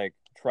like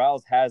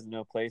trials has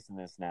no place in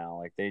this now.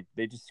 Like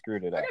they just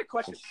screwed it up. I got a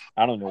question.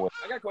 I don't know what.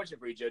 I got a question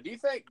for you, Joe. Do you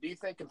think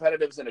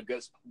competitive's in a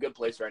good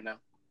place right now?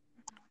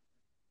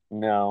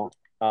 No,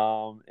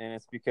 and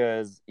it's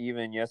because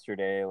even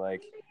yesterday,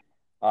 like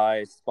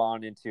I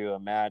spawned into a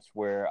match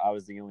where I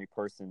was the only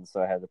person,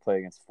 so I had to play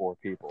against 4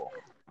 people.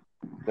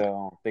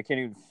 So they can't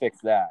even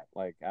fix that.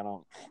 Like I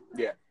don't.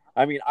 Yeah.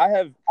 I mean,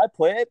 I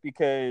play it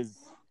because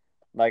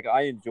like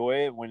I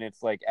enjoy it when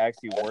it's like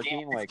actually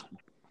working. Like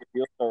it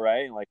feels all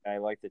right, and like I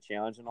like the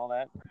challenge and all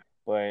that.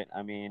 But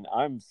I mean,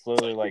 I'm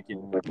slowly like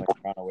getting like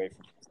run away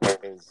from this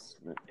because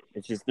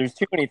it's just there's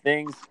too many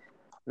things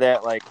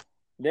that like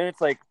then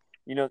it's like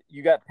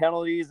you got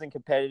penalties and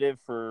competitive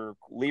for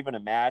leaving a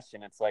match,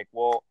 and it's like,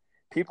 well,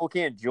 people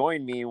can't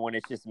join me when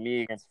it's just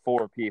me against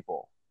 4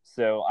 people.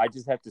 So I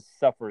just have to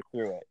suffer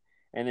through it.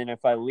 And then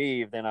if I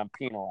leave, then I'm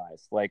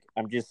penalized. Like,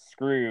 I'm just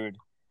screwed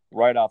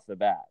right off the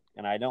bat.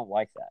 And I don't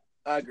like that.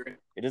 I agree.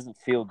 It doesn't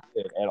feel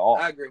good at all.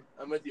 I agree.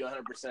 I'm with you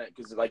 100%.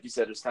 Because like you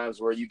said, there's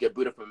times where you get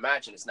booted from a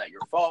match and it's not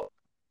your fault.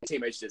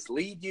 Teammates just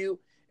leave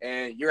you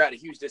and you're at a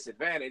huge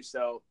disadvantage.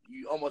 So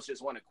you almost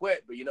just want to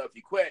quit. But, if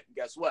you quit,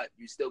 guess what?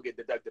 You still get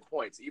deducted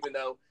points. Even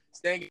though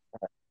staying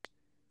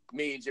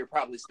means you're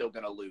probably still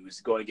going to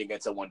lose going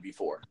against a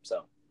 1v4.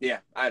 So, yeah,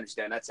 I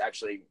understand. That's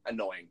actually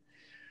annoying.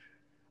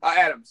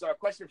 Adam, so a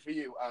question for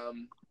you.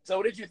 So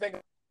what did you think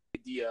of the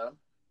idea,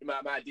 my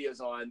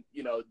ideas on,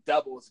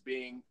 doubles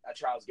being a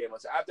trials game?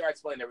 So after I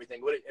explained everything,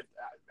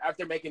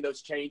 after making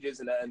those changes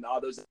and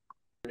all those,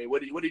 I mean,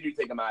 what did you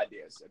think of my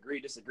ideas? Agree,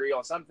 disagree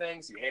on some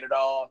things? You hate it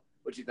all?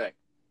 What do you think?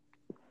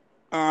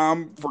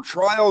 For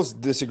trials,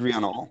 disagree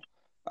on all.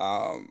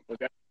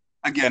 Okay.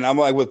 Again, I'm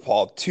like with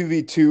Paul.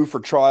 2v2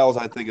 for trials,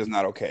 I think, is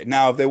not okay.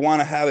 Now, if they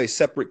want to have a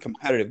separate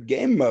competitive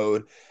game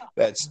mode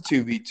that's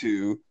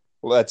 2v2,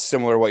 well, that's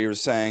similar to what you were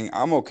saying.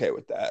 I'm okay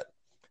with that.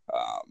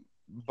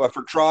 But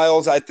for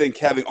trials, I think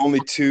having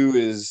only 2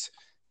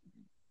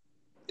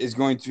 is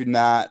going to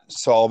not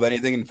solve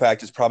anything. In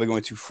fact, it's probably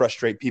going to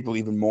frustrate people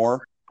even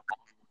more.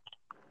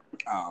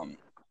 And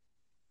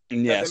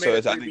yeah, so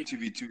I think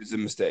 2v2 is a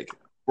mistake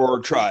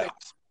for trials.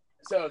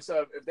 So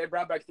if they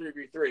brought back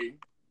 3v3,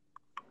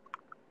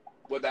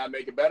 would that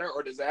make it better,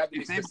 or does it have to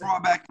be? If they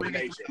brought back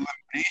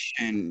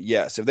elimination,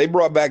 yes. If they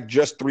brought back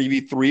just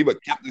 3v3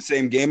 but kept the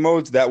same game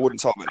modes, that wouldn't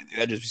solve anything.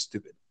 That'd just be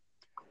stupid.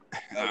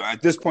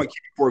 At this point,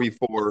 keep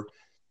 4v4.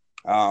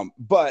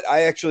 But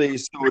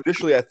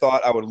initially I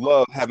thought I would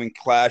love having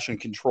Clash and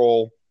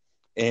Control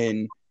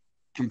in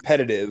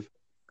competitive,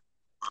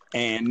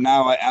 and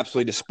now I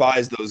absolutely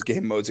despise those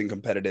game modes in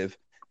competitive.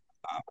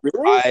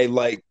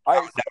 Really?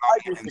 I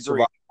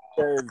disagree.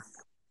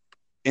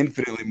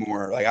 infinitely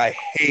more. Like, I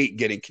hate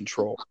getting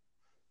Control.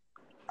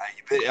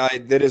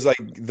 That is like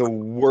the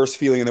worst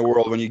feeling in the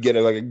world when you get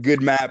like a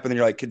good map and then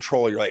you're like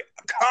control. You're like,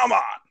 come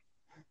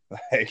on.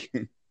 Like,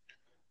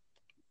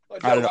 Well,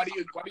 I Joe, don't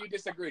know. why do you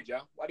disagree,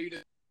 Joe? Why do you?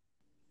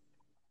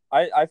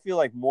 I feel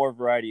like more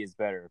variety is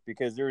better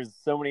because there's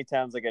so many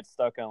times I get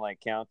stuck on like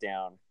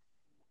countdown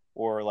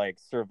or like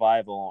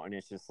survival, and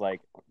it's just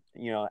like,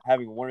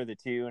 having one of the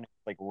two and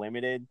it's like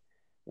limited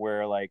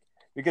where like,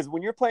 because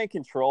when you're playing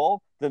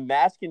control, the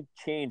match can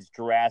change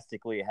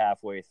drastically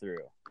halfway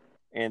through.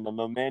 And the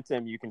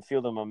momentum, you can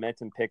feel the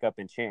momentum pick up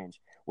and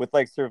change. With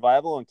like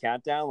survival and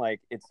countdown,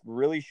 like it's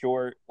really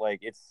short.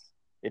 Like it's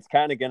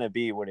kind of going to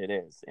be what it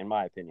is, in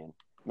my opinion,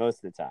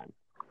 most of the time.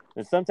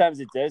 And sometimes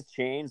it does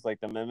change, like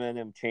the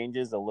momentum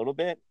changes a little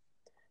bit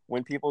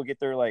when people get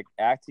their like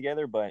act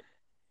together. But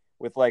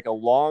with like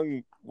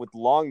long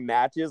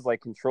matches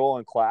like Control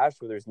and Clash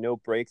where there's no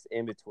breaks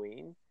in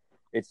between,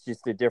 it's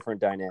just a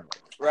different dynamic.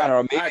 I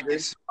don't know. Maybe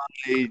it's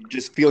my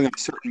just feeling of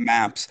certain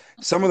maps.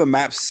 Some of the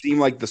maps seem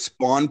like the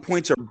spawn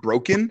points are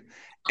broken,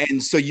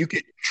 and so you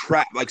get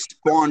trapped, like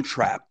spawn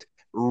trapped,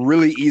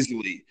 really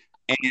easily,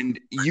 and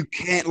you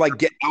can't like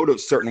get out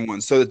of certain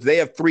ones. So they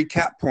have 3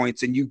 cap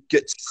points, and you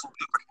get stuck.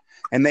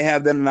 And they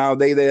have then now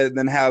they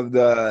then have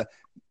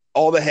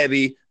all the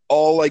heavy,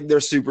 all like their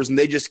supers, and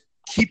they just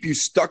keep you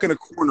stuck in a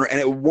corner, and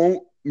it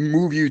won't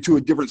move you to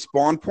a different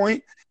spawn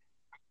point.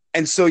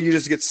 And so you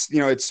just get,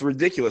 it's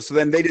ridiculous. So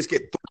then they just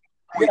get.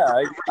 Yeah,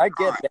 I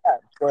get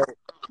that, but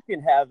you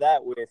can have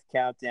that with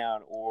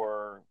countdown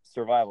or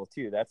survival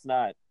too. That's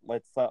not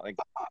like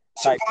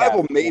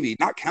survival, maybe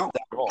not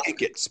countdown. You can't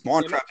get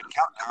spawn trapped and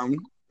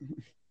countdown.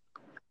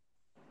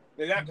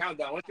 They not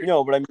countdown.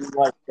 No, but I mean,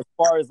 like as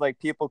far as like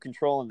people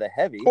controlling the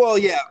heavy. Well,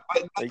 yeah,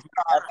 but like, you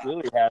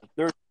absolutely have.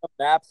 There's some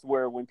maps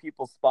where when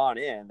people spawn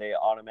in, they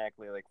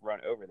automatically like run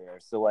over there.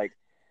 So like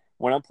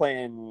when I'm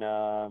playing.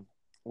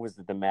 Was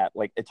it the map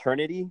like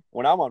Eternity?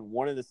 When I'm on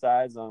one of the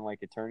sides on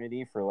like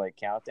Eternity for like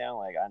countdown,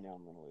 like I know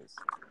I'm gonna lose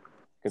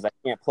because I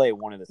can't play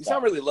one of the sides. You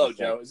sound really low, it's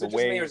Joe. Like is it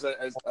just me or is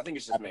I think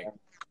it's just me? I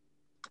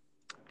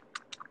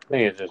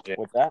think it's just you.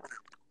 What's that?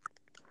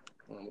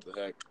 What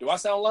the heck? Do I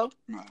sound low?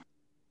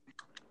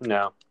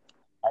 No,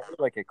 I feel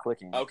like a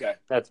clicking. Okay,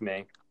 that's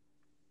me.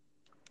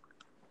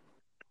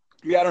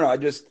 Yeah, I don't know. I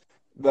just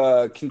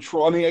the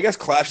Control. I mean, I guess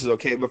Clash is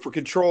okay, but for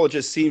Control, it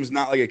just seems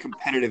not like a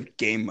competitive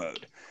game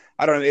mode.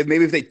 I don't know.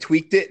 Maybe if they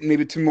tweaked it,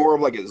 maybe to more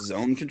of like a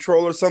zone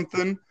control or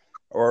something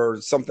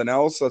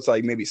else that's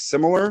like maybe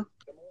similar,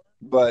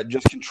 but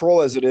just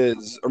Control as it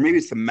is, or maybe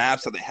it's the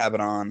maps that they have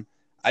it on.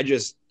 I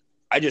just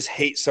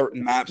hate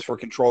certain maps for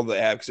Control that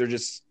they have because they're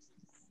just.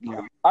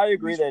 I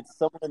agree that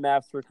some of the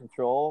maps for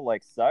Control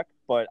like suck,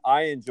 but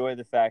I enjoy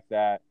the fact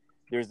that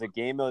there's a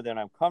game mode that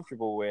I'm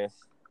comfortable with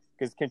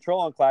because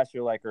Control and Clash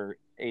are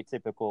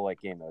atypical like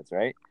game modes,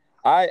 right?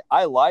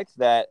 I like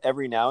that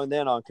every now and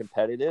then on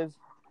competitive.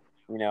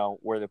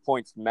 Where the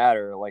points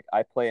matter, like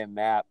I play a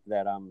map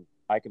that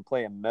I can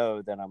play a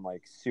mode that I'm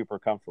like super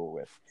comfortable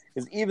with.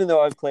 Because even though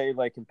I've played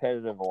like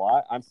competitive a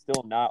lot, I'm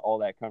still not all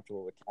that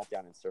comfortable with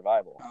countdown and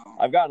survival.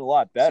 I've gotten a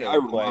lot better,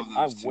 but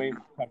I'm way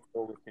more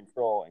comfortable with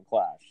Control and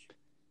Clash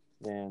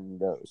than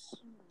those.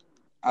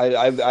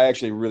 I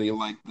actually really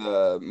like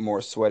the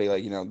more sweaty,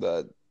 like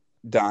the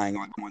dying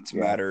like once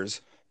matters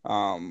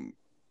game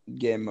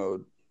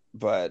mode,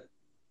 but.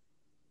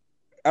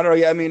 I don't know.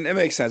 Yeah, I mean, it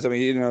makes sense. I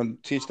mean,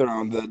 teach their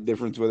own. The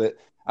difference with it.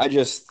 I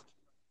just,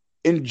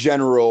 in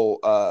general,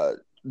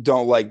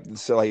 don't like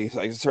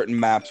certain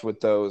maps with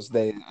those.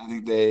 I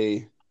think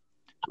they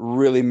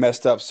really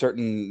messed up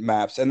certain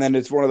maps, and then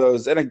it's one of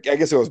those. And I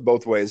guess it goes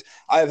both ways.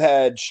 I've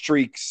had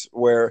streaks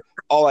where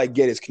all I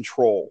get is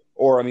Control,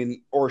 or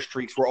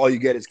streaks where all you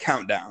get is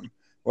countdown.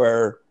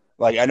 Where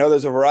like I know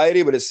there's a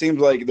variety, but it seems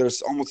like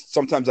there's almost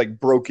sometimes like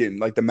broken,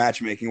 like the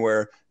matchmaking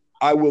where.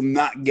 I will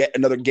not get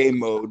another game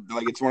mode.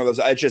 Like it's one of those.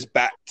 It's just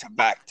back to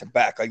back to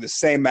back, like the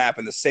same map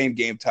and the same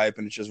game type,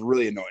 and it's just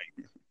really annoying.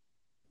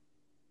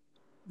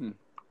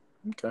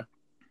 Okay.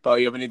 Paul,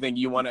 you have anything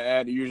you want to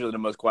add? You're usually the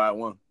most quiet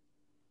one.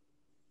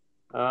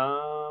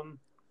 I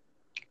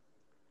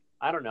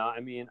don't know. I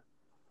mean,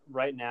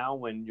 right now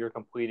when you're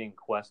completing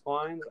quest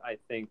lines, I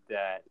think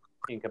that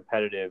in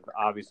competitive,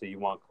 obviously you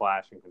want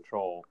Clash and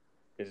Control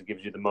because it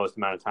gives you the most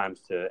amount of times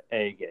to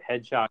A, get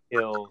headshot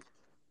kills.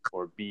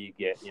 Or B,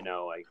 get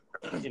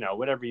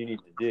whatever you need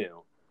to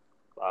do.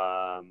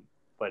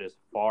 But as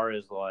far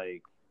as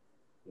like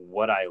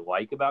what I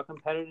like about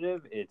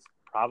competitive, it's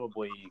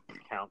probably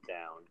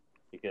Countdown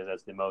because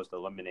that's the most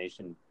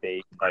elimination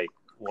based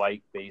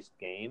based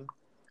game.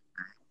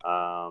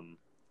 I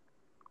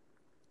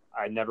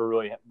never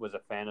really was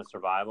a fan of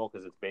survival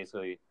because it's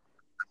basically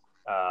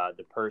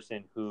the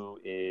person who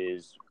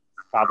is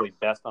probably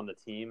best on the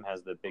team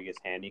has the biggest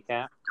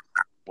handicap,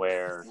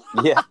 where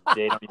they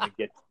don't even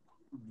get.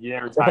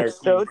 Their entire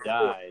team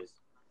dies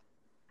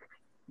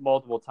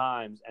multiple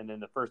times, and then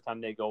the first time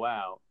they go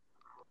out,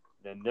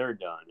 then they're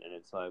done, and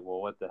it's like,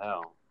 well, what the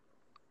hell?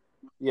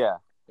 Yeah,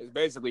 it's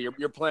basically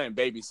you're playing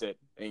babysit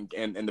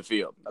in the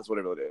field. That's what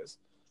it really is.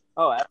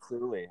 Oh,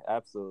 absolutely.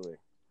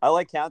 I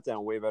like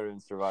Countdown way better than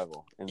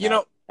Survival in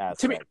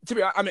aspect.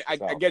 I mean,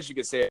 I guess you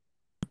could say it.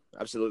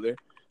 Absolutely.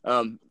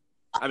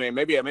 I mean,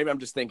 maybe I'm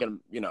just thinking,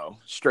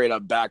 straight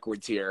up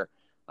backwards here.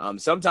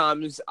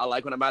 Sometimes I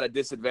like when I'm at a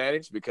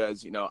disadvantage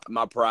because,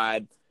 my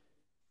pride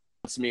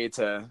wants me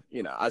to,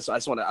 I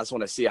just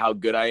want to see how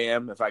good I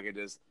am if I could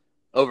just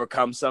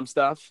overcome some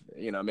stuff.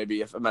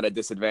 Maybe if I'm at a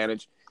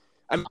disadvantage.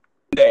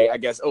 I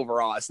guess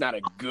overall it's not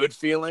a good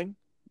feeling,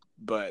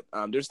 but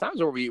there's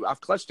times where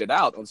I've clutched it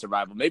out on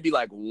survival, maybe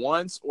like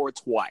once or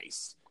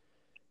twice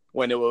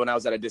when I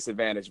was at a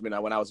disadvantage, when I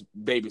was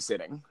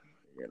babysitting,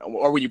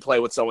 or when you play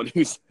with someone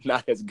who's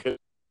not as good.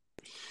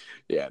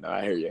 Yeah, no,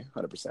 I hear you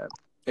 100%.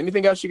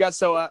 Anything else you got?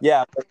 So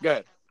yeah, go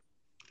ahead.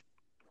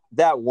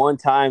 That one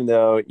time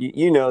though,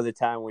 the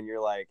time when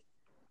you're like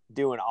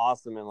doing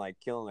awesome and like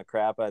killing the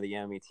crap out of the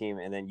enemy team,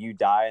 and then you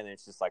die and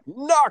it's just like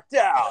knocked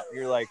out.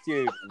 You're like,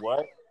 dude,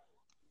 what?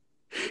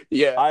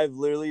 Yeah, I've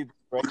literally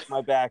broke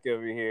my back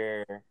over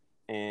here,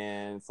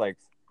 and it's like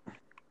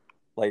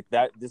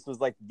that. This was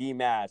like the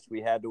match we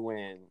had to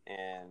win,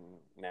 and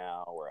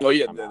now we're. Oh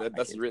yeah,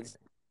 that's really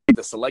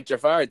to select your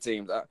fire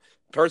teams.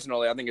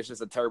 Personally, I think it's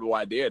just a terrible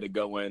idea to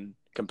go in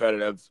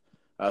competitive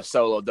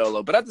solo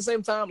dolo. But at the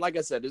same time, like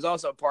I said, there's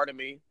also a part of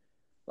me,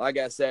 like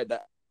I said,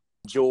 that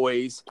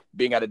enjoys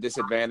being at a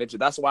disadvantage.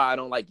 That's why I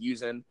don't like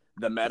using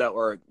the meta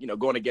or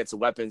going against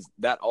weapons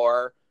that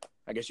are,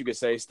 I guess you could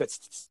say,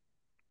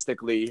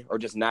 statistically or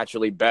just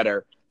naturally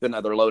better than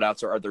other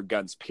loadouts or other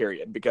guns,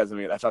 period. Because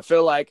if I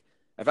feel like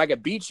if I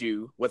could beat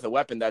you with a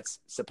weapon that's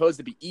supposed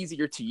to be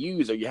easier to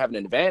use or you have an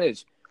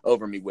advantage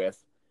over me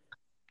with,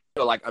 I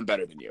feel like I'm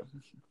better than you.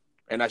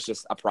 And that's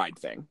just a pride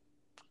thing.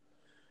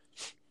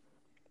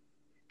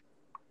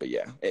 But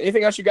yeah,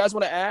 anything else you guys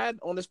want to add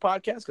on this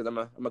podcast? Because I'm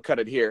gonna cut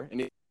it here.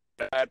 Anything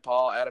to add,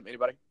 Paul, Adam,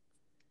 anybody?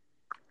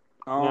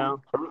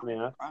 No.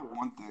 I have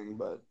one thing,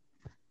 but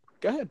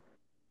go ahead.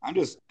 I'm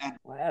just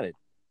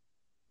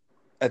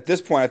at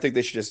this point, I think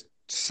they should just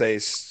say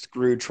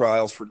screw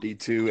trials for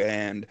D2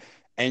 and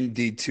end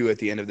D2 at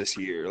the end of this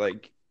year.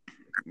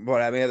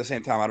 But I mean, at the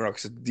same time, I don't know,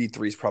 because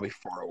D3 is probably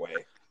far away.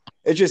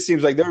 It just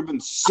seems like there have been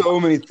so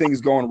many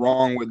things going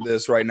wrong with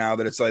this right now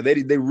that it's like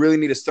they really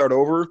need to start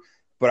over.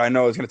 But I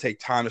know it's going to take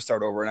time to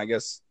start over. And I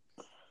guess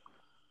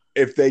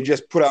if they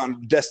just put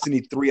on Destiny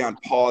 3 on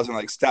pause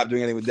and stop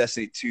doing anything with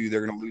Destiny 2,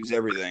 they're going to lose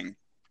everything.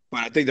 But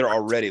I think they're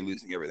already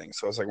losing everything.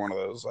 So it's like one of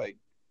those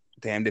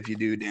damned if you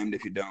do, damned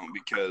if you don't,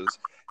 because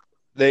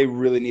they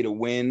really need a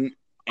win,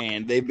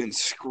 and they've been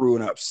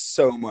screwing up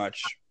so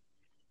much,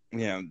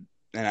 and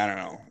I don't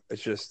know.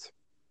 It's just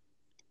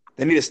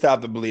they need to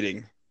stop the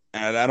bleeding,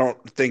 and I don't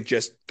think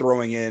just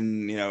throwing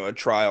in, a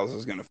trials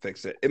is going to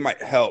fix it. It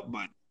might help,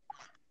 but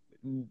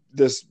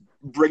this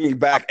bringing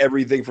back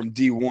everything from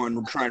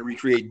D1, trying to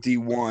recreate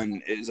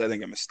D1 is, I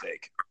think, a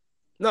mistake.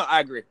 No, I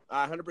agree.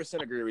 I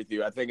 100% agree with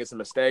you. I think it's a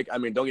mistake. I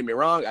mean, don't get me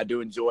wrong. I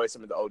do enjoy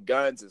some of the old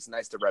guns. It's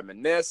nice to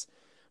reminisce.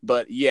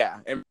 But, yeah,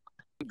 and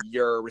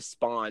your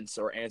response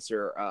or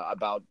answer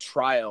about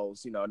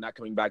trials, not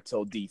coming back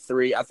till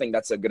D3, I think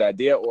that's a good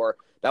idea. Or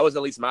that was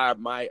at least my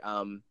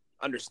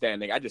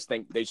understanding. I just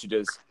think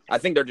I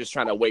think they're just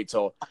trying to wait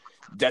till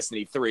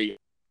Destiny 3.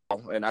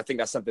 And I think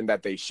that's something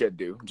that they should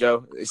do.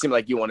 Joe, it seemed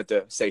like you wanted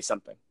to say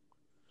something.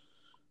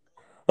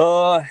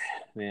 Man,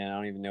 I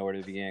don't even know where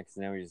to begin because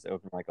now we just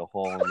opened a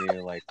whole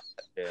new I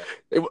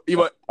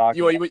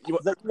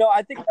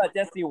think about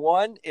Destiny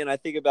 1 and I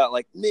think about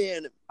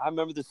man, I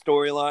remember the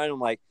storyline. I'm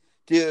like,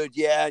 dude,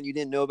 yeah, and you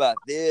didn't know about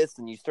this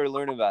and you started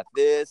learning about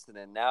this, and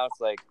then now it's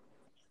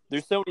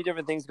there's so many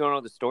different things going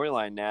on with the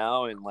storyline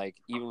now, and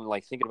even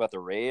thinking about the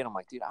raid, I'm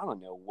like, dude, I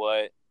don't know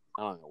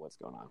what's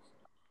going on.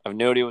 I have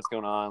no idea what's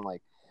going on.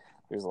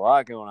 There's a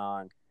lot going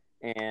on,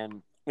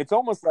 and it's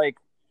almost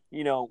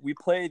we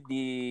played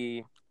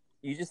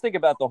you just think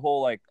about the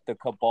whole the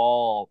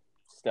Cabal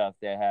stuff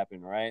that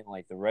happened, right?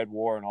 The Red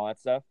War and all that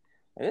stuff.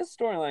 And this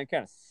storyline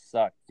kind of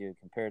sucked, dude,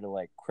 compared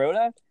to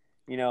Crota.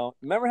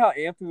 Remember how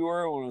amped we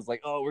were when it was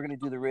oh, we're gonna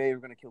do the raid,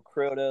 we're gonna kill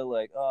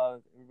Crota,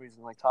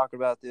 everybody's talking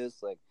about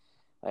this.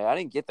 I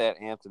didn't get that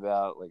amped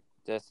about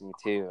Destiny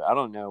 2. I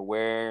don't know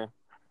where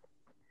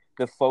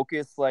the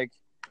focus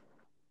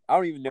I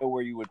don't even know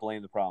where you would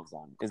blame the problems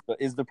on.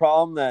 Is the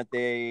problem that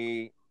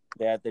the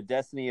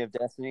Destiny of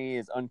Destiny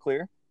is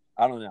unclear?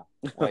 I don't know.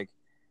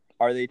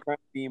 Are they trying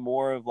to be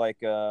more of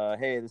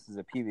hey, this is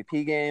a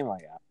PvP game?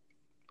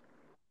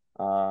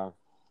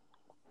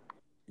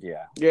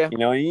 Yeah.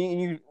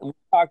 You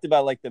talked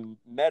about the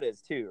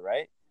metas too,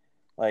 right?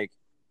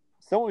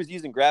 Someone was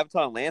using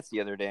Graviton Lance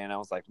the other day, and I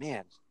was like,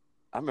 man,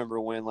 I remember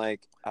when I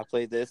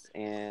played this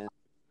and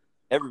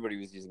everybody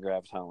was using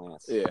Graviton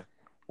Lance. Yeah.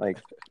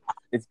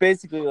 It's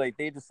basically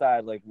they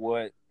decide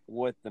what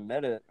the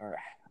meta, or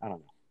I don't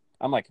know.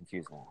 I'm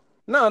confused now.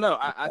 No,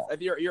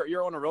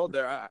 you're on a roll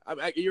there.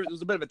 It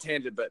was a bit of a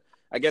tangent, but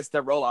I guess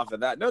to roll off of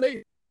that, no,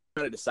 they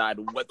try to decide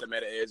what the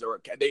meta is, or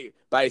they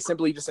by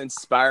simply just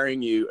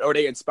inspiring you, or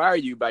they inspire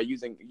you by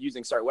using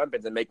certain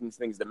weapons and making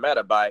things the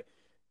meta by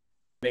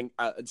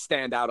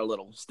stand out a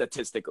little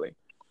statistically.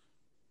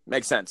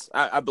 Makes sense.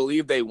 I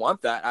believe they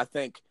want that. I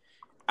think,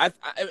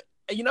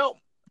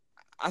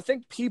 I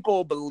think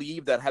people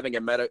believe that having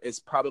a meta is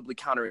probably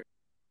counter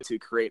to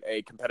create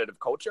a competitive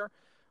culture.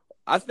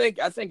 I think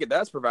it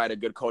does provide a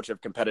good culture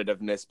of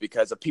competitiveness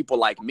because of people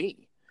like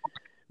me.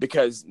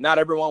 Because not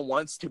everyone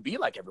wants to be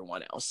like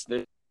everyone else.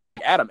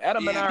 Adam and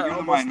I are you're the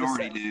almost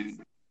minority, the same. dude.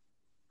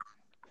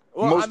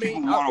 Well, Most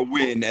people want to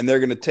win, and they're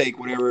going to take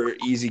whatever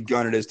easy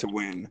gun it is to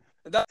win.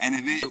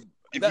 And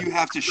if you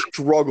have to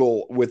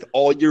struggle with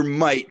all your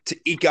might to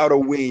eke out a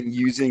win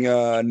using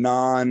a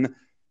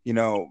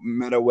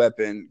meta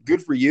weapon,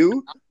 good for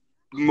you.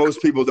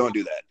 Most people don't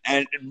do that,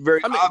 and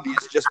very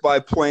obvious just by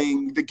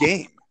playing the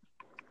game.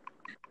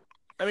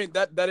 I mean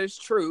that is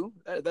true.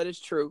 That is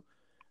true.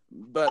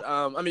 But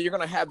you're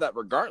gonna have that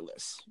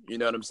regardless. You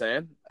know what I'm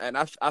saying? And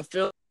I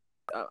feel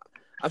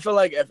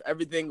like if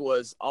everything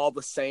was all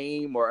the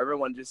same, or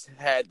everyone just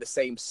had the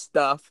same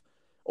stuff,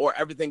 or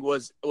everything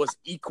was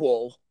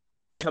equal when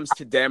it comes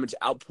to damage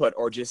output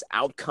or just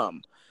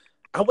outcome,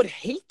 I would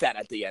hate that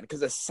at the end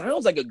because it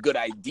sounds like a good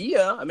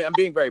idea. I mean, I'm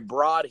being very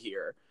broad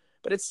here,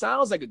 but it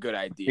sounds like a good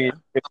idea.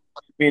 I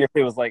mean, if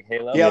it was like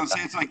Halo? Yeah, I'm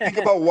saying it's like, think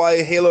about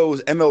why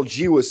Halo's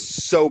MLG was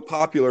so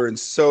popular and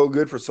so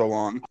good for so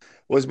long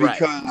was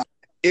because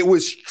it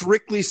was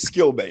strictly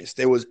skill-based.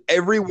 It was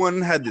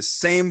everyone had the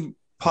same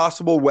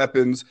possible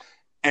weapons,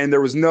 and there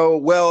was no,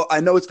 well,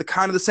 I know it's the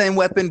kind of the same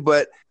weapon,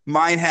 but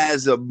mine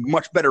has a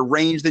much better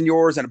range than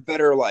yours and a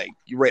better,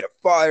 rate of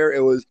fire.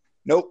 It was,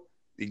 nope,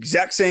 the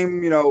exact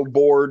same,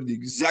 board, the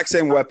exact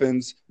same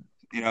weapons,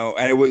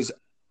 and it was,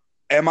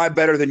 am I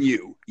better than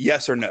you?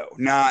 Yes or no?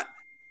 Not,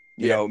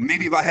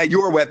 maybe if I had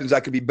your weapons, I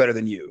could be better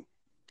than you.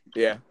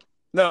 Yeah.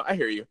 No, I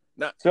hear you.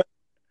 No. So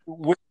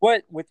with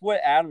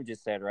what Adam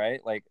just said,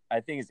 right? Like, I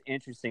think it's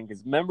interesting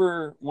because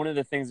remember one of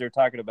the things they're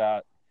talking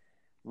about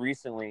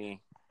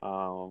recently,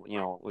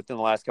 within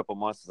the last couple of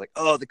months is like,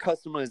 oh, the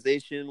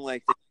customization,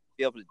 like that you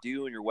be able to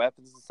do in your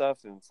weapons and stuff.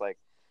 And it's like,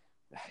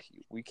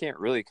 we can't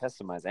really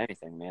customize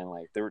anything, man.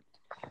 Like they're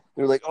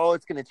like, oh,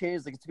 it's gonna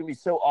change, like it's gonna be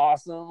so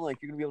awesome, like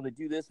you're gonna be able to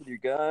do this with your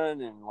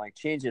gun and like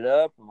change it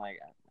up. I'm like,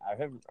 I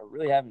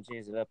really haven't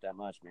changed it up that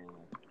much, man.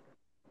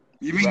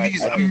 You mean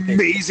these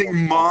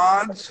amazing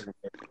mods?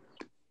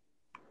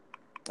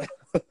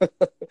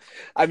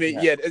 I mean,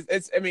 yeah,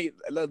 the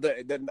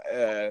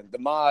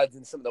mods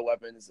and some of the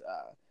weapons,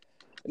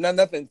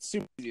 nothing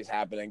super easy is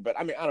happening. But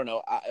I mean, I don't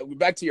know.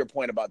 Back to your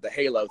point about the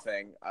Halo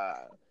thing.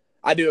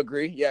 I do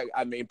agree. Yeah,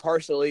 I mean,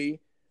 partially,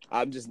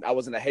 I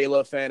wasn't a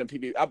Halo fan,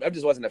 and I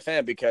just wasn't a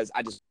fan because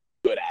I just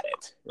good at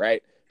it,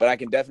 right? But I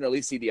can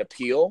definitely see the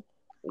appeal.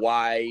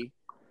 Why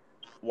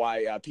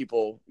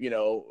people,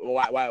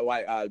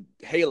 why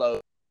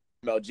Halo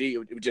MLG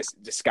would just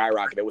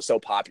skyrocket. It was so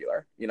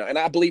popular, and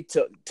I believe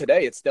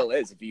today it still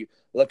is. If you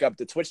look up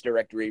the Twitch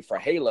directory for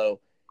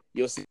Halo,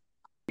 you'll see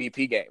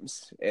PvP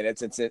games, and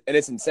it's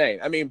insane.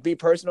 I mean, me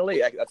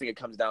personally, I think it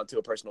comes down to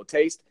a personal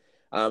taste.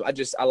 I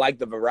like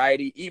the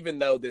variety, even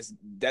though this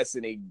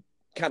Destiny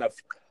kind of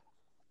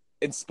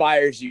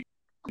inspires you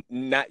to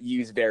not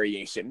use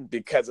variation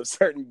because of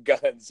certain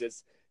guns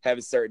just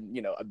have certain,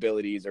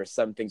 abilities, or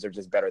some things are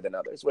just better than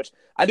others, which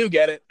I do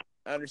get it.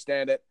 I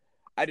understand it.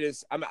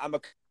 I'm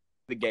a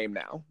the game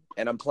now,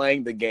 and I'm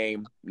playing the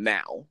game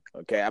now.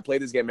 Okay. I play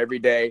this game every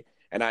day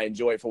and I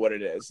enjoy it for what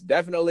it is.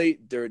 Definitely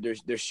there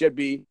should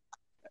be,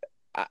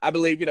 I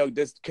believe,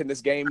 can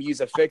this game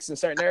use a fix in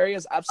certain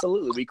areas?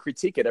 Absolutely. We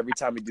critique it every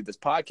time we do this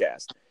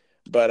podcast.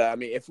 But I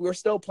mean, if we're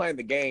still playing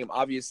the game,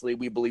 obviously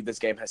we believe this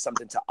game has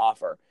something to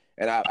offer.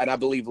 And I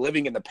believe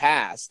living in the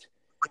past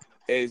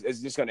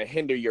is just going to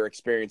hinder your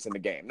experience in the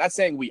game. Not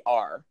saying we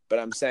are, but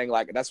I'm saying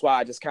that's why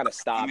I just kind of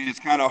stopped. I mean, it's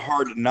kind of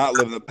hard to not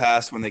live in the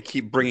past when they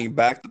keep bringing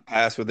back the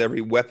past with every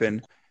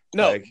weapon.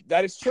 No,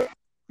 that is true.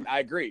 I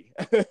agree.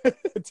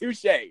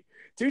 Touche.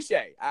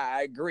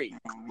 I agree.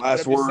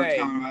 Last word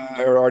coming back.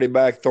 They're already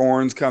back.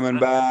 Thorns coming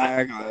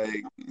back.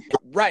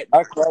 Right.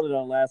 I called it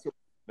on last word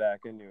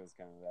back. I knew it was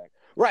coming back.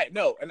 Right.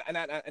 No,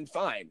 and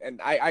fine.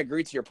 And I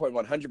agree to your point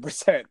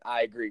 100%.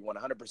 I agree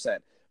 100%.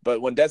 But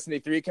when Destiny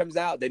 3 comes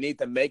out, they need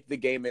to make the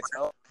game its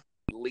own.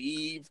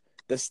 Leave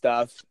the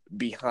stuff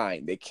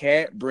behind. They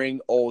can't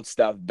bring old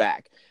stuff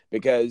back,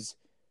 because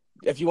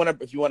if you want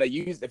to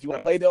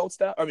play the old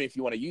stuff, if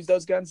you want to use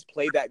those guns,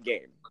 play that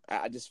game.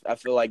 I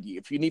feel like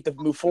if you need to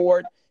move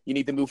forward, you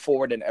need to move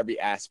forward in every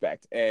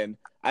aspect. And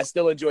I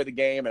still enjoy the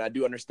game, and I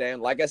do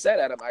understand. Like I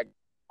said, Adam,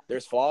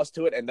 there's flaws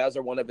to it, and those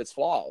are one of its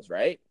flaws,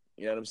 right?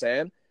 You know what I'm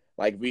saying?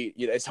 Like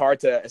it's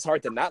hard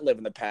to not live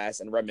in the past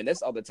and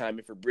reminisce all the time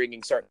if you're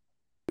bringing certain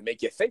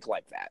make you think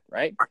like that,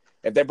 right?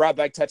 If they brought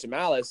back Touch of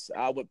Malice,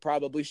 I would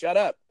probably shut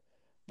up,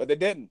 but they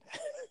didn't.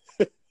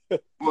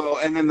 Well,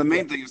 and then the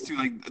main thing is too,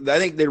 I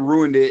think they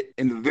ruined it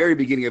in the very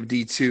beginning of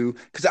D2,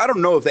 because I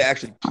don't know if they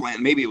actually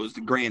planned. Maybe it was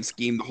the grand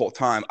scheme the whole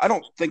time. I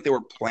don't think they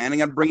were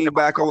planning on bringing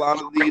back a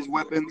lot of these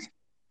weapons,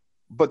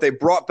 but they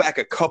brought back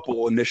a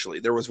couple initially.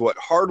 There was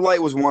Hardlight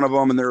was one of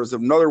them, and there was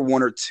another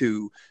one or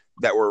two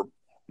that were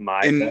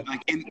in.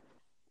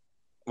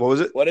 What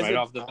was it? What is it?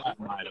 Off the bat,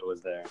 Mida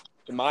was there.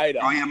 Mida.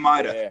 Oh, yeah,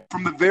 Mida. Yeah.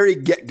 From the very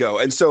get-go.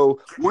 And so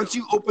once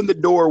you open the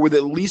door with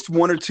at least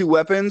one or two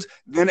weapons,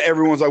 then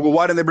everyone's like, well,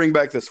 why didn't they bring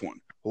back this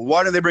one? well,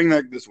 why do they bring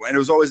this one? And it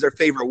was always their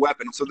favorite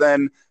weapon. So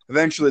then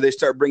eventually they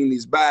start bringing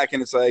these back,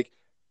 and it's like,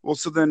 well,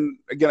 so then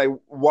again,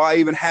 why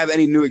even have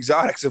any new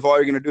exotics if all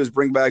you're going to do is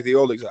bring back the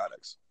old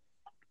exotics?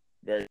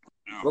 We're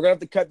going to have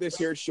to cut this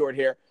here short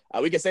here.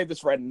 We can save this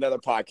for another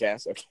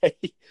podcast, okay?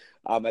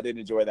 I did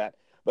enjoy that.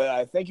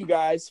 But thank you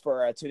guys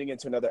for tuning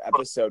into another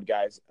episode,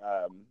 guys.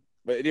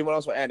 But anyone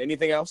else want to add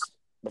anything else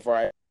before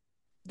I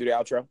do the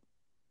outro?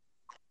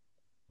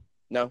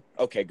 No?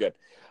 Okay, good.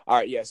 All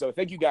right, yeah. So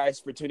thank you guys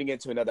for tuning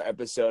into another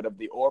episode of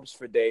the Orbs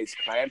for Days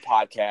Clan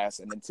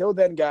Podcast. And until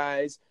then,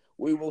 guys,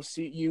 we will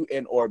see you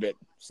in orbit.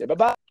 Say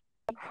bye-bye.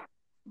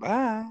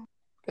 Bye.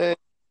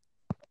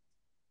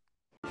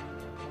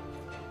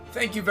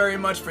 Thank you very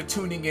much for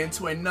tuning in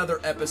to another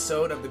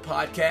episode of the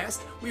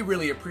podcast. We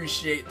really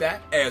appreciate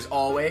that, as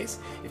always.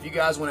 If you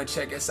guys want to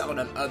check us out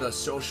on other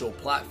social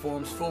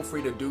platforms, feel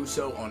free to do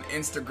so on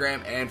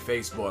Instagram and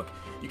Facebook.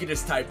 You can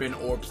just type in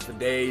Orbs for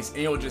Days and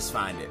you'll just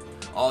find it.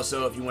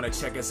 Also, if you want to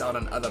check us out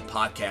on other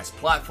podcast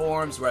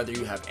platforms, whether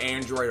you have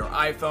Android or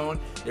iPhone,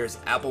 there's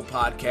Apple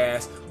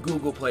Podcasts,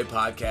 Google Play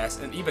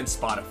Podcasts, and even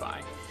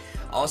Spotify.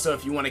 Also,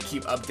 if you want to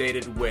keep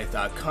updated with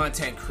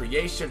content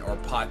creation or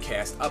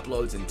podcast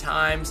uploads and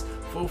times,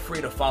 feel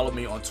free to follow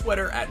me on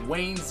Twitter at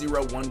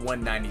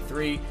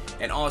Wayne01193.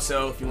 And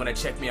also, if you want to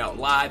check me out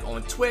live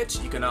on Twitch,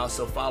 you can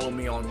also follow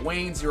me on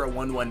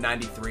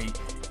Wayne01193,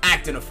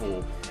 acting a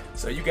fool.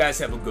 So you guys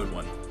have a good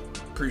one.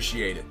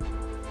 Appreciate it.